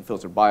data, you can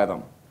filter by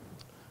them,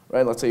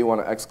 right? Let's say you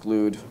want to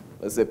exclude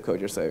a zip code.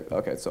 You're saying,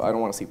 okay, so I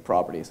don't want to see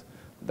properties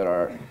that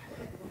are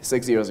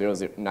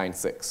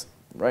 60096,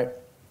 right?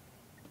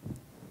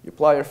 You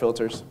apply your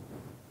filters.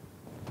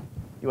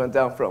 You went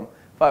down from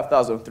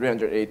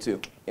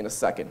 5,382 in a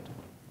second,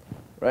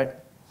 right?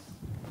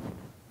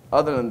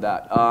 Other than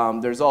that,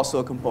 there's also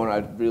a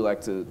component I'd really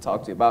like to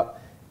talk to you about.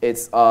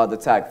 It's the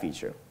tag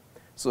feature.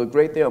 So the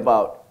great thing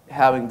about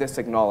having this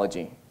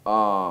technology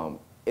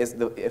is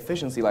the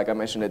efficiency, like I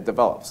mentioned, it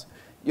develops.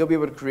 You'll be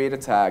able to create a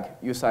tag.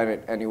 You assign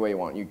it any way you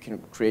want. You can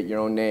create your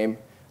own name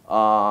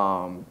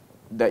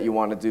that you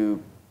want to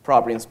do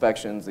property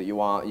inspections, that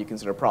you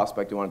consider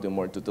prospect, you want to do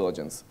more due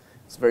diligence.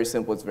 It's very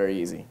simple. It's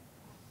very easy.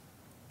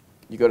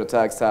 You go to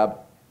Tags tab,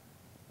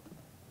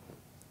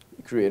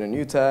 you create a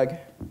new tag,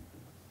 and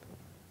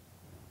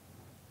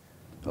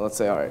let's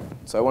say, all right,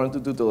 so I want to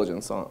do due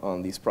diligence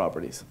on these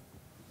properties.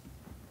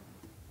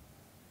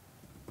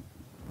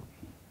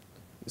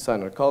 You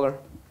assign a color,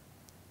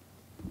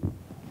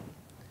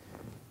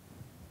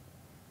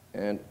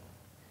 and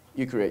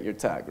you create your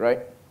tag, right?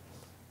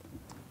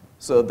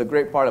 So the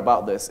great part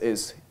about this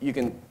is you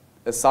can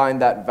assign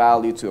that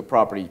value to a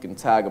property, you can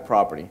tag a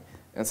property,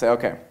 and say,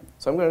 okay,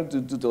 so I'm going to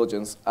do due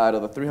diligence out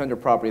of the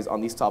 300 properties on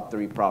these top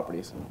 3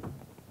 properties.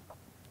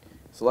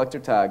 Select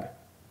your tag,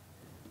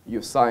 you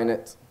assign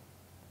it,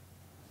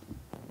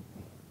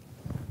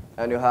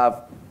 and you'll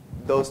have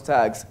those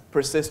tags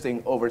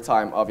persisting over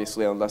time,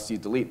 obviously, unless you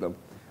delete them.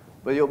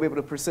 But you'll be able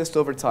to persist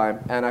over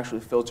time and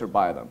actually filter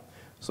by them.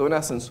 So in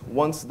essence,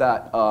 once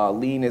that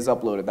lien is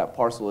uploaded, that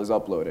parcel is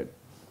uploaded,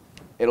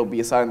 it'll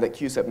be assigned that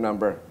QSEP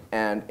number,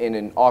 and in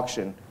an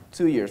auction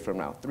 2 years from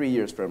now, 3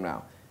 years from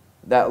now,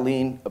 that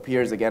lien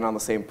appears again on the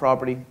same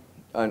property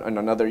in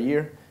another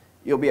year,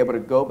 you'll be able to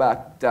go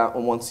back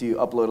down once you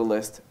upload a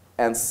list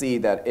and see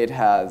that it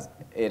had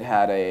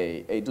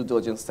a due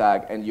diligence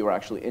tag and you were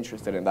actually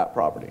interested in that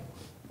property.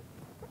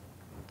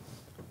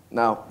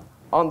 Now,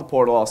 on the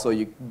portal also,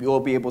 you'll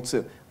be able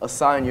to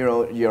assign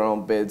your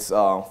own bids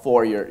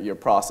for your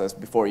process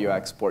before you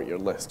export your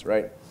list,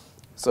 right?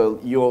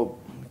 So you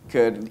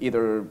could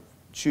either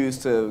choose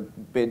to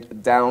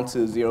bid down to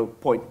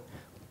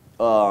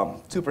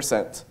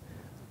 0.2%,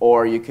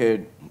 or you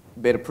could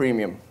bid a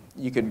premium.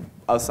 You could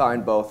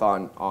assign both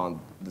on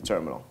the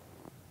terminal,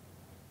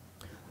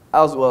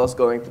 as well as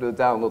going through the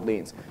download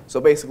liens.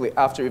 So basically,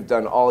 after you've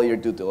done all your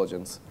due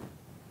diligence,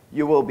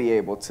 you will be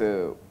able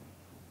to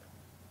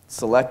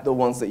select the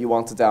ones that you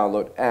want to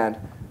download, and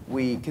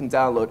we can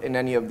download in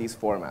any of these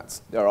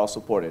formats. They are all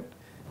supported.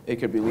 It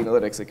could be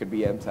LienAlytics, it could be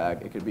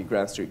MTag, it could be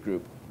Grand Street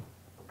Group.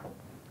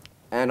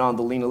 And on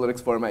the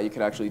LienAlytics format, you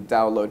can actually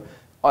download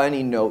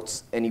any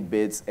notes, any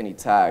bids, any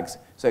tags,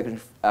 so you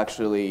can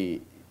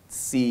actually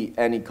see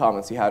any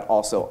comments you had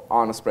also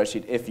on a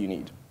spreadsheet if you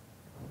need.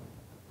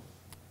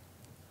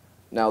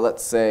 Now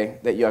let's say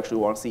that you actually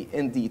want to see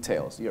in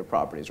details your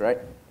properties, right?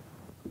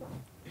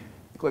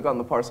 Click on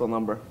the parcel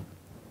number.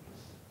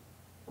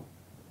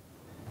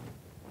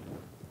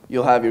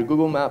 You'll have your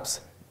Google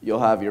Maps, you'll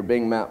have your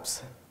Bing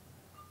Maps,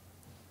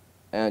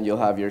 and you'll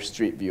have your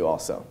Street View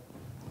also,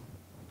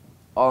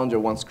 all under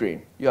one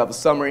screen. You have a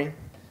summary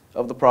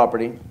of the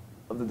property,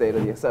 of the data,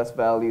 the assessed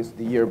values,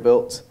 the year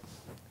built,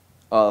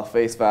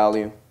 face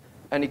value,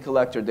 any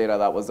collector data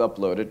that was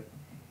uploaded,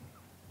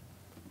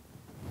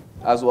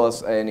 as well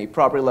as any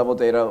property level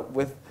data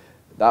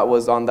that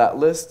was on that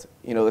list,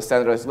 the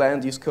standardized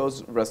land use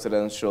codes,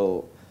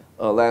 residential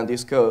land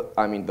use code,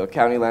 the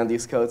county land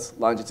use codes,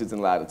 longitudes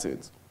and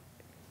latitudes.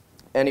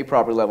 Any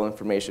property level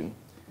information,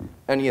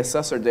 any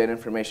assessor data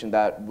information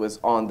that was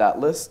on that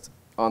list,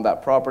 on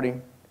that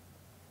property,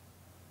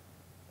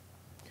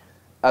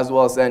 as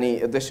well as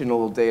any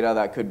additional data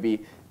that could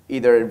be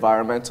either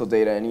environmental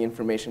data, any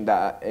information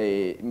that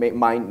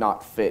might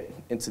not fit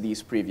into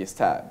these previous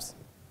tabs.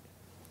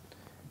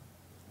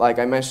 Like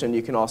I mentioned,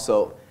 you can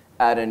also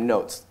add in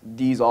notes.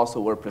 These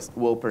also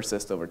will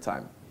persist over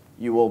time.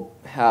 You will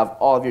have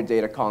all of your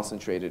data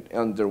concentrated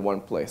under one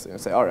place and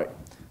say, all right,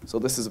 so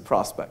this is a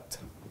prospect.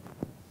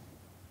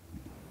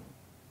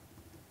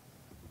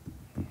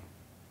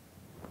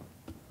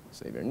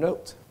 Save your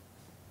note,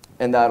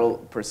 and that'll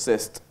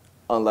persist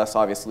unless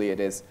obviously it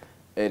is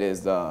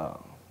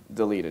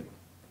deleted.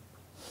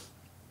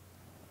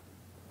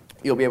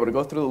 You'll be able to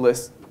go through the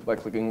list by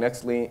clicking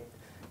next lien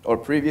or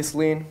previous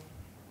lien,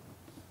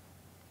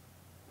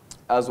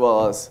 as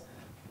well as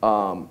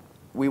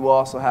we will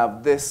also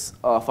have this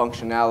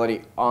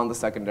functionality on the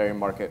secondary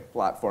market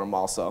platform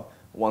also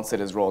once it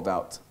is rolled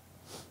out.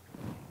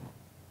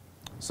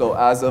 So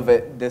as of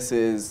it, this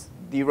is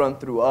the run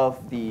through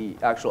of the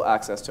actual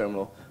access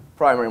terminal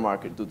primary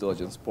market due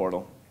diligence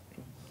portal.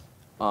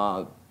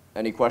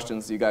 Any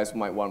questions you guys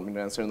might want me to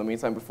answer in the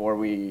meantime before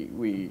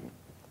we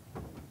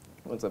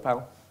what's the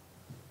panel?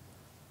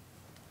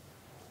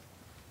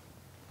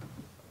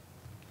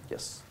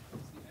 Yes. Is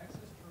the access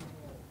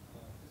terminal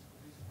physical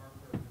piece of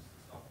hardware or just the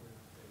software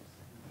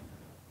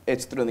interface?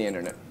 It's through the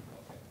internet.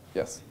 Okay.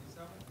 Yes. Is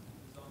that what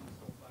is on this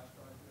little flash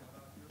drive you have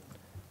out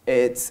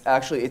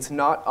here? It's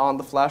not on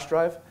the flash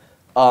drive.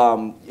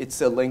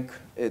 It's a link.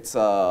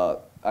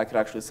 I could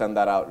actually send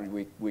that out.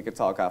 We could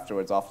talk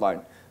afterwards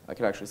offline. I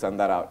could actually send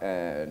that out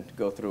and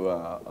go through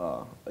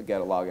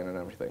get a login and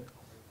everything. You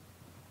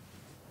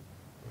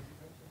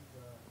mentioned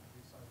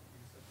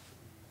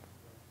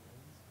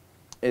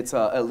It's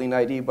a Lien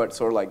ID, but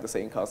sort of like the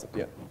same concept,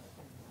 yeah. how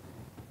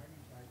do you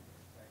tag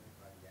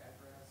by the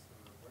address, or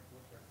what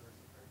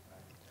characteristics are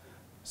you tagging?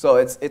 So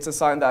it's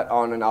assigned that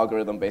on an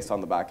algorithm based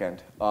on the back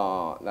end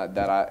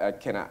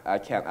that I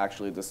can't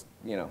actually just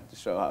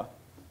just show how. I'm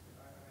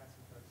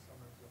asking because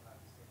sometimes you'll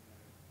have the same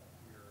unit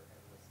appear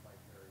and with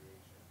slight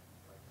variation.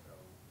 Like so,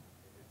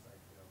 if it's like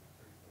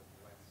 34th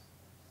West,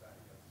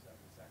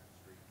 72nd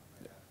Street,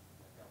 like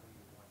that will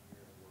be one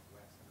year to work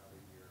west another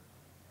year,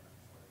 and I'm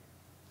just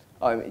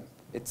wondering.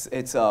 It's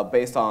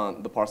based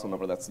on the parcel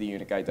number. That's the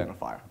unique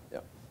identifier.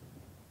 Yeah.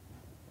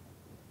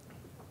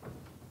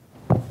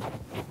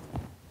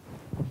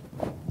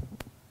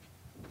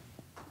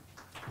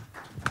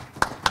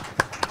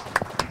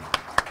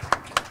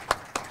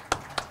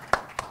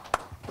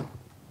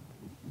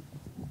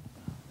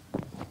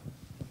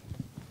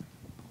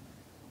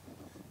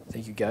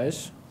 Thank you,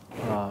 guys.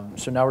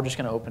 So now we're just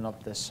going to open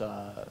up this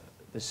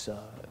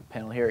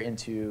panel here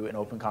into an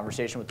open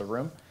conversation with the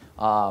room.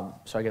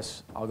 So I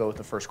guess I'll go with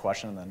the first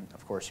question, and then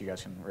of course you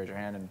guys can raise your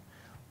hand, and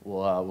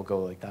we'll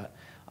go like that.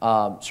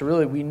 So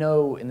really, we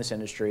know in this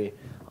industry,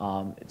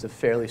 it's a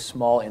fairly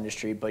small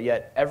industry, but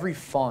yet every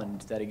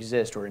fund that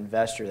exists or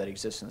investor that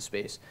exists in the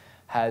space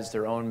has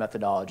their own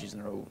methodologies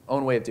and their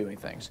own way of doing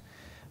things.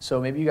 So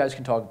maybe you guys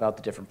can talk about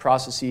the different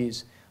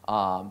processes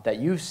that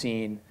you've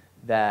seen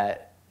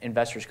that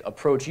investors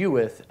approach you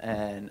with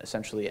and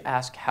essentially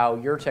ask how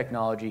your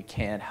technology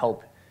can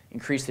help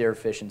increase their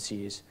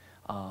efficiencies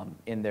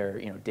in their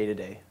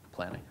day-to-day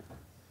planning.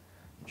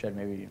 Jed,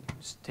 maybe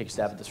just take a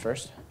stab at this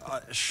first.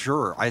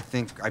 Sure. I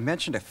think I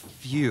mentioned a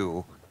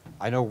few.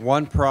 I know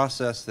one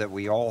process that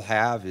we all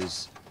have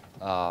is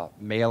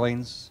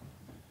mailings,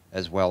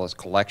 as well as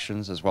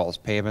collections, as well as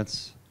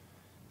payments.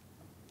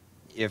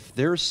 If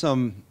there's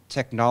some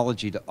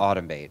technology to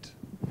automate,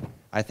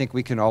 I think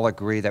we can all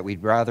agree that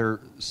we'd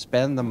rather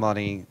spend the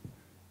money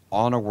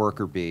on a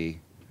worker bee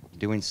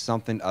doing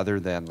something other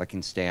than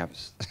licking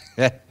stamps,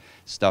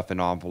 stuff in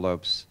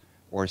envelopes,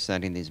 or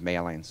sending these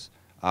mailings.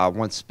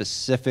 One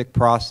specific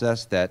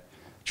process that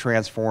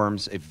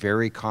transforms a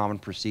very common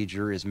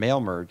procedure is mail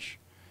merge,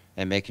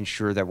 and making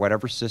sure that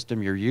whatever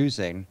system you're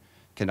using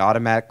can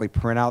automatically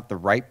print out the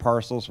right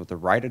parcels with the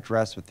right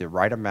address with the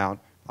right amount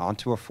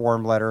onto a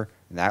form letter,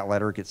 and that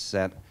letter gets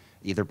sent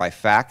either by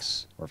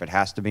fax, or if it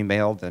has to be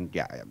mailed, then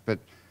yeah. But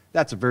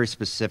that's a very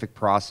specific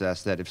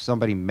process that if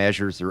somebody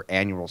measures their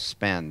annual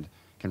spend,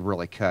 can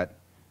really cut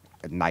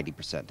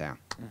 90% down.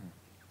 Mm-hmm.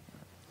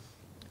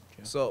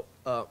 So,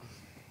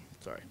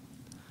 sorry.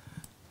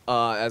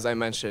 As I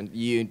mentioned,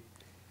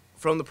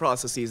 from the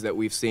processes that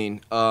we've seen,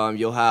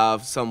 you'll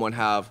have someone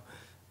have,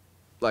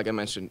 like I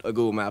mentioned, a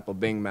Google map, a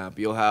Bing map.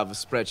 You'll have a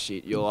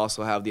spreadsheet. You'll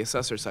also have the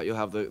assessor site. You'll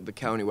have the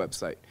county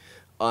website,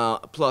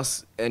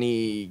 plus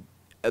any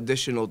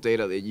additional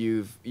data that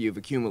you've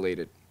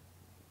accumulated.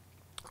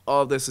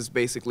 All of this is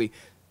basically,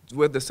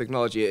 with this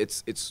technology,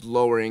 it's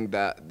lowering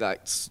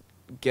that's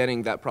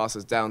getting that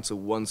process down to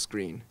one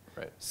screen,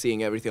 right.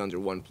 Seeing everything under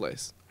one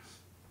place.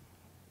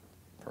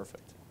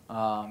 Perfect.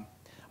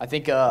 I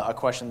think a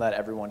question that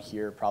everyone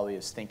here probably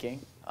is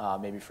thinking,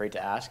 maybe afraid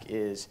to ask,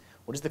 is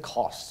what is the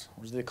cost?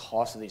 What is the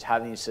cost of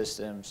having these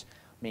systems,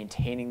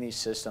 maintaining these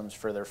systems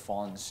for their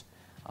funds,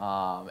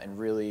 and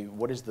really,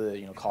 what is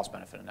the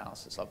cost-benefit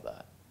analysis of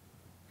that?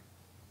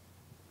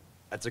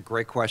 That's a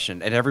great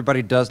question, and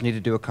everybody does need to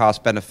do a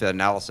cost-benefit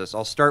analysis.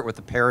 I'll start with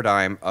the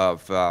paradigm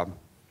of,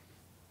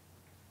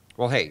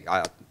 well, hey,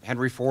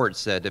 Henry Ford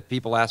said if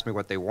people asked me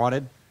what they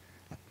wanted,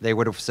 they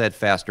would have said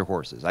faster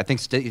horses. I think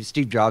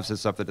Steve Jobs says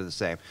something to the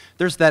same.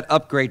 There's that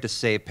upgrade to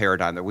save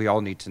paradigm that we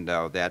all need to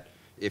know, that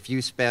if you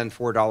spend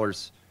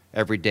 $4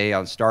 every day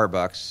on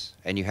Starbucks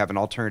and you have an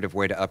alternative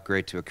way to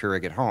upgrade to a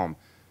Keurig at home,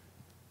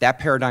 that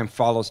paradigm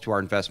follows to our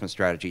investment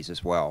strategies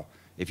as well.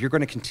 If you're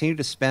going to continue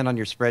to spend on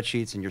your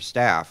spreadsheets and your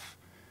staff,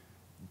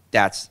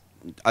 that's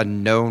a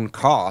known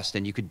cost,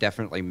 and you could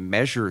definitely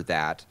measure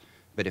that.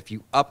 But if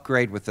you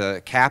upgrade with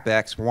a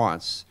CapEx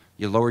once,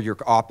 you lower your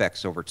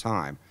OpEx over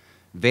time.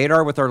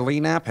 Vadar with our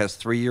LienApp has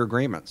 3-year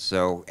agreements,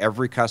 so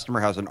every customer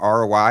has an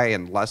ROI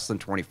in less than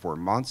 24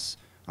 months,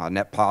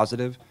 net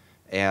positive,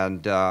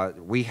 and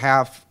we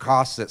have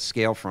costs that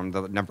scale from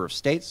the number of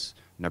states,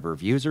 number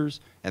of users,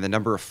 and the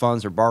number of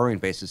funds or borrowing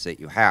bases that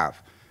you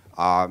have.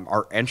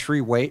 Our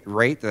entry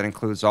rate that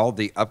includes all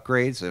the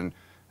upgrades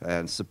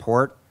and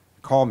support,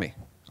 call me.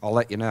 I'll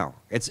let you know.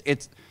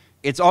 It's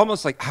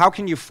almost like, how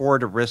can you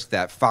afford to risk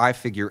that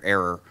 5-figure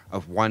error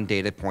of one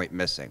data point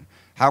missing?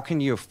 How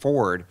can you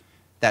afford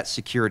that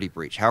security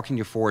breach? How can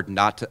you afford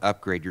not to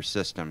upgrade your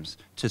systems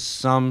to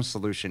some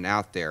solution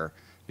out there?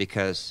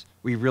 Because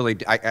we really,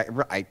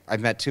 I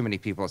met too many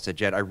people that said,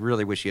 Jed, I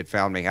really wish you had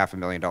found me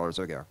 $500,000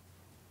 ago.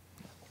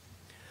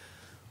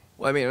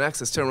 Well, I mean, in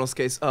Access Terminal's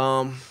case,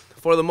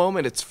 for the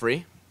moment, it's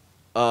free.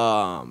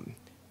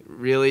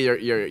 Really,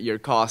 your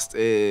cost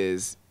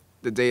is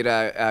the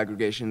data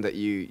aggregation that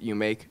you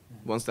make.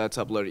 Once that's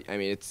uploaded, I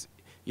mean,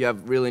 you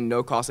have really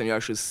no cost, and you're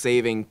actually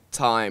saving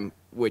time,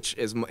 which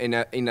is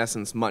in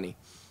essence money.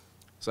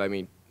 So I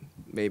mean,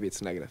 maybe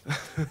it's negative.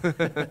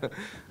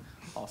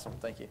 Awesome,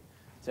 thank you.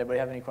 Does anybody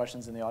have any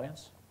questions in the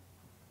audience?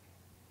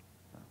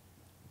 No.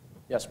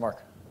 Yes,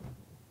 Mark.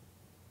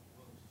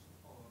 Well, just to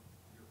follow up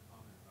your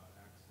comment about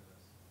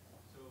access.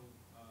 So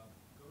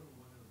go to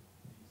one of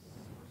these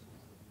sources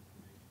of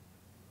information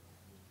that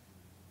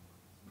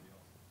somebody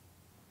else,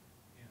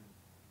 and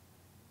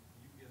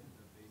you get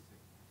the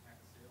basic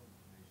tax sale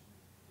information.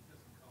 It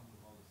doesn't come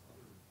with all this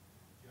other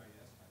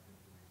GIS type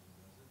information,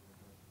 does it? Or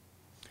does it?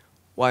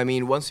 Well, I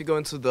mean, once you go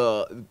into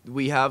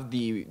we have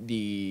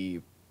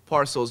the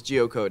parcels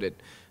geocoded,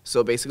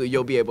 so basically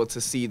you'll be able to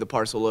see the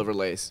parcel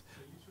overlays. So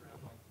you sort of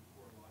have like the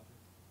core logic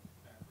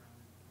background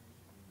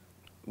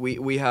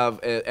information? We have,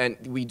 and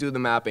we do the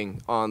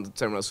mapping on the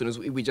terminal as soon as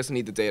we just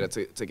need the data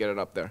to get it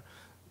up there.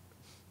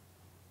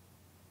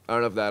 I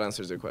don't know if that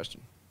answers your question.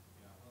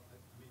 Yeah, well, I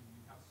mean,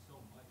 you have so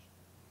much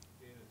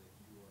data that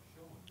you are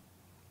showing.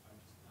 I'm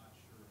just not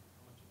sure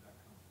how much of that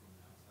comes from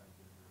an outside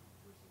vendor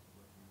versus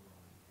what you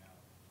already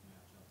have to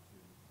match up to,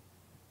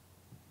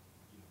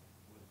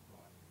 what is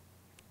brought in.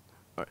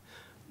 All right.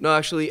 No,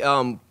 actually,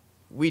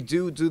 we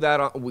do that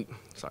on we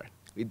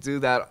do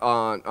that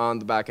on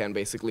the back end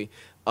basically.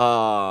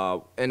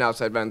 An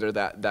outside vendor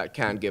that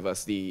can give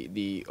us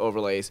the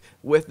overlays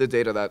with the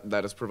data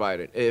that is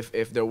provided.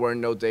 If there were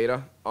no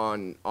data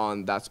on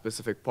that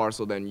specific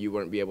parcel, then you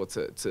wouldn't be able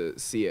to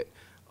see it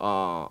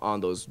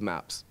on those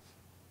maps.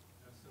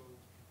 So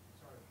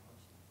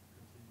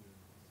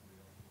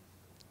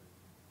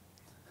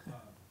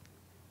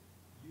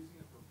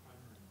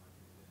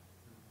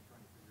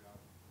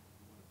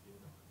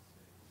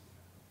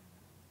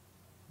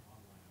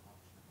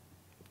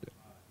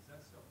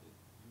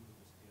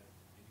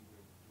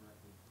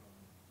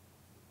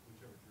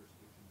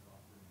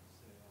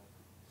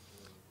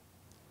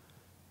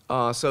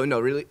So no,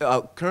 really,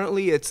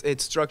 currently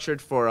it's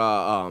structured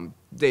for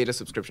data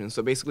subscription.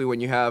 So basically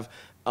when you have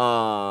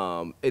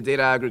a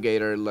data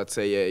aggregator, let's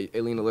say a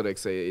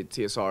LienAnalytics, a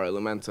TSR, a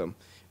Lumentum,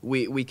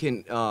 we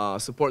can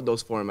support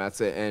those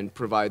formats and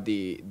provide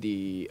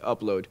the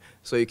upload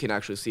so you can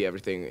actually see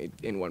everything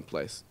in one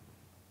place.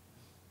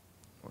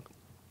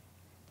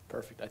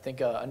 Perfect. I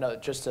think another,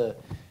 just to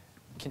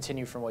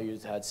continue from what you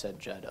had said,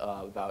 Jed,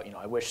 about,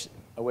 I wish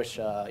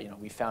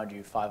we found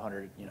you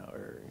 $500,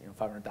 or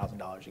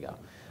 $500,000 ago.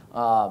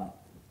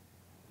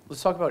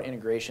 Let's talk about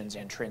integrations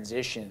and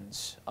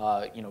transitions.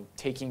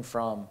 Taking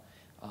from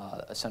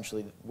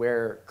essentially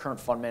where current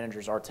fund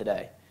managers are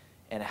today,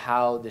 and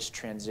how this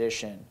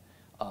transition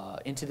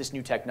into this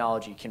new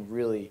technology can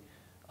really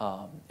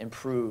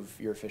improve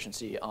your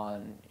efficiency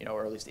on,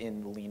 or at least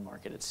in the lien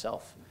market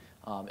itself,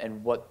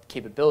 and what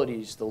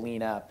capabilities the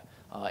LienApp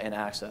and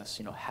Access,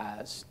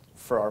 has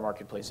for our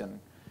marketplace and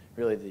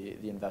really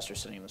the investors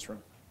sitting in this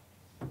room.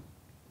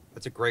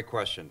 That's a great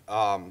question.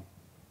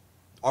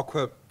 I'll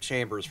quote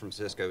Chambers from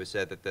Cisco, who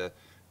said that the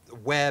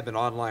web and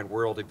online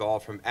world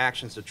evolved from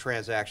actions to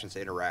transactions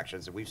to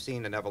interactions. And we've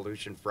seen an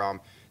evolution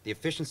from the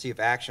efficiency of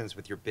actions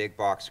with your big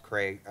box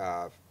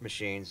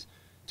machines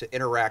to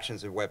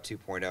interactions in Web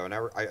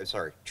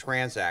 2.0,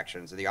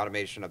 transactions and the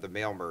automation of the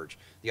mail merge,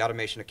 the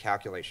automation of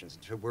calculations,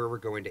 to where we're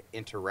going to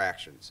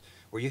interactions.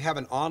 Where you have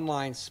an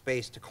online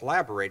space to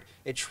collaborate,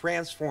 it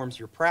transforms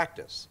your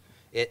practice.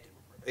 It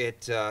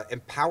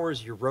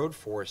empowers your road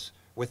force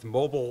with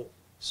mobile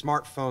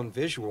smartphone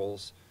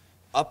visuals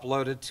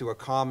uploaded to a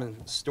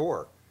common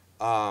store.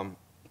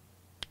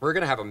 We're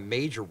going to have a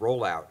major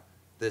rollout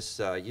this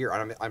year.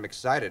 I'm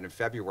excited. In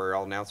February,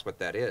 I'll announce what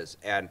that is.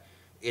 And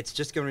it's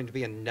just going to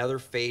be another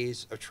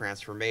phase of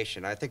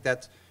transformation. I think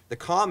that's the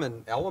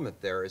common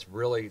element there is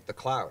really the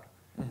cloud.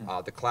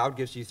 Mm-hmm. The cloud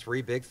gives you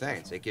three big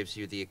things. It gives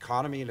you the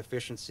economy and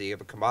efficiency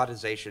of a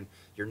commoditization.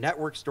 Your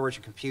network,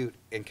 storage,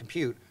 and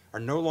compute are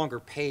no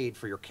longer paid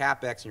for your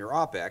CapEx and your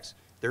OpEx.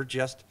 They're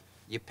just,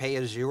 you pay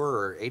Azure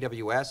or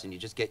AWS and you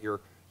just get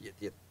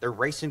they're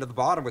racing to the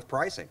bottom with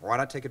pricing. Why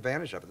not take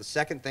advantage of it? The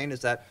second thing is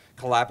that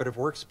collaborative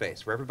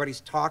workspace where everybody's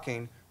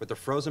talking with a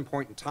frozen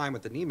point in time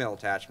with an email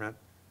attachment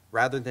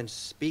rather than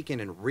speaking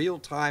in real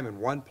time in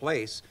one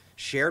place,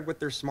 shared with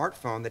their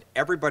smartphone that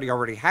everybody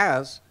already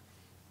has.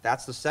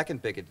 That's the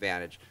second big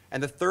advantage.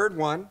 And the third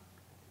one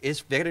is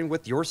fitting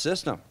with your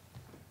system.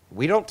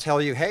 We don't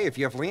tell you, hey, if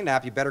you have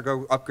LienApp, you better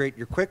go upgrade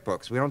your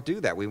QuickBooks. We don't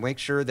do that. We make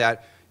sure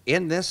that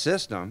in this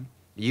system,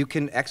 you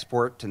can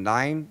export to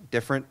 9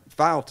 different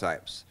file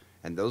types.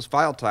 And those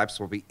file types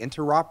will be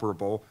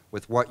interoperable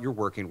with what you're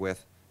working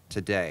with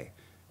today.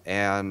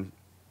 And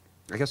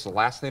I guess the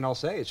last thing I'll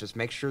say is just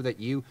make sure that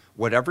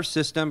whatever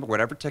system,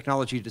 whatever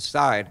technology you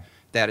decide,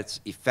 that it's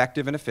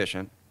effective and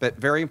efficient, but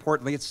very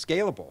importantly, it's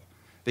scalable.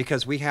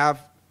 Because we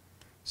have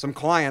some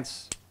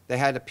clients that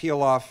had to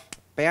peel off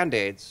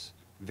Band-Aids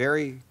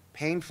very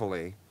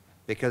painfully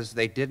because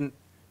they didn't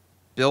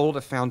build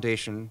a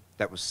foundation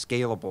that was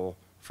scalable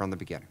from the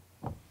beginning.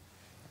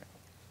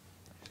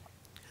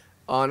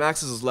 On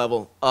Access's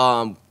level,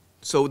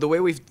 so the way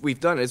we've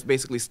done it is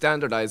basically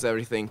standardize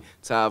everything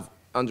to have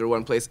under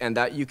one place, and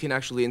that you can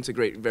actually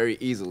integrate very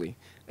easily,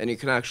 and you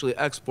can actually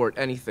export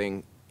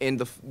anything in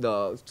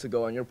to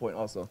go on your point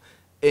also,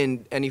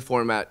 in any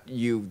format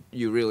you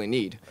really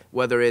need,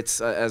 whether it's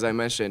as I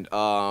mentioned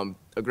a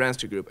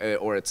grantee group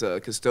or it's a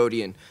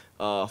custodian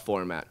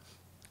format.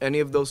 Any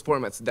of those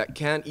formats that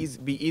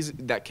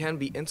can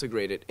be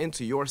integrated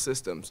into your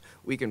systems,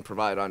 we can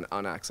provide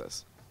on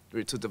Access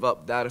to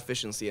develop that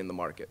efficiency in the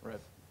market. Right.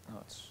 Oh,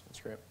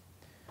 that's great.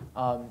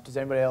 Does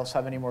anybody else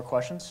have any more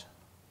questions?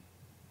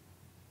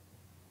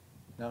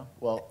 No?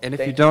 Well, and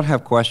if you don't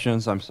have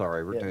questions, I'm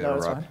sorry, we're doing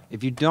it.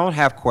 If you don't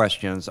have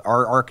questions,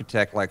 our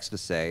architect likes to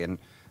say, and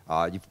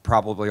you've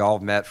probably all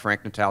met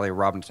Frank Natalia,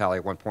 Rob Natalia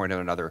at one point or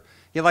another,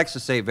 he likes to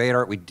say,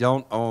 Vadar, we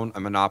don't own a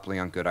monopoly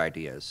on good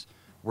ideas.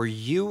 Where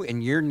you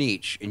in your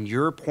niche, in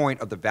your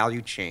point of the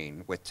value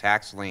chain with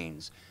tax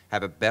liens,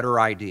 have a better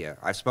idea.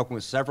 I've spoken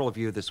with several of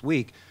you this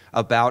week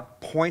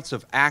about points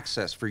of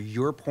access for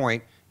your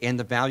point in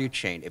the value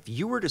chain. If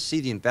you were to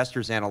see the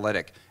investor's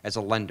analytic as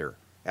a lender,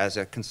 as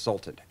a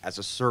consultant, as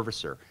a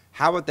servicer,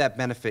 how would that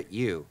benefit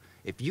you?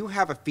 If you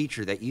have a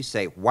feature that you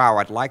say, wow,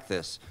 I'd like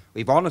this,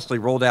 we've honestly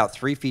rolled out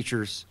 3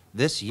 features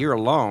this year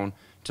alone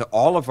to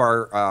all of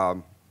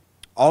our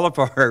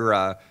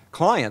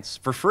clients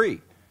for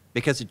free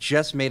because it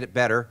just made it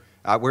better.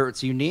 Where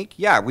it's unique,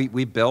 yeah,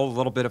 we bill a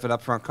little bit of an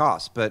upfront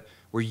cost, but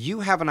where you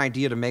have an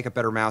idea to make a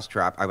better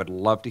mousetrap, I would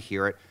love to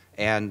hear it.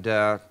 And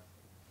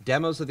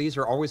demos of these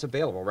are always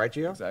available, right,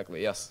 Gio?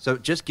 Exactly, yes. So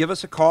just give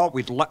us a call.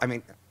 I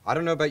mean, I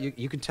don't know about you.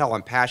 You can tell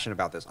I'm passionate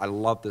about this. I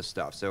love this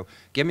stuff. So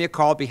give me a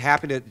call. I'd be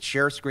happy to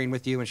share a screen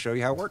with you and show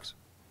you how it works.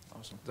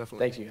 Awesome. Definitely.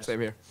 Thank you guys. Same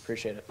here.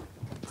 Appreciate it.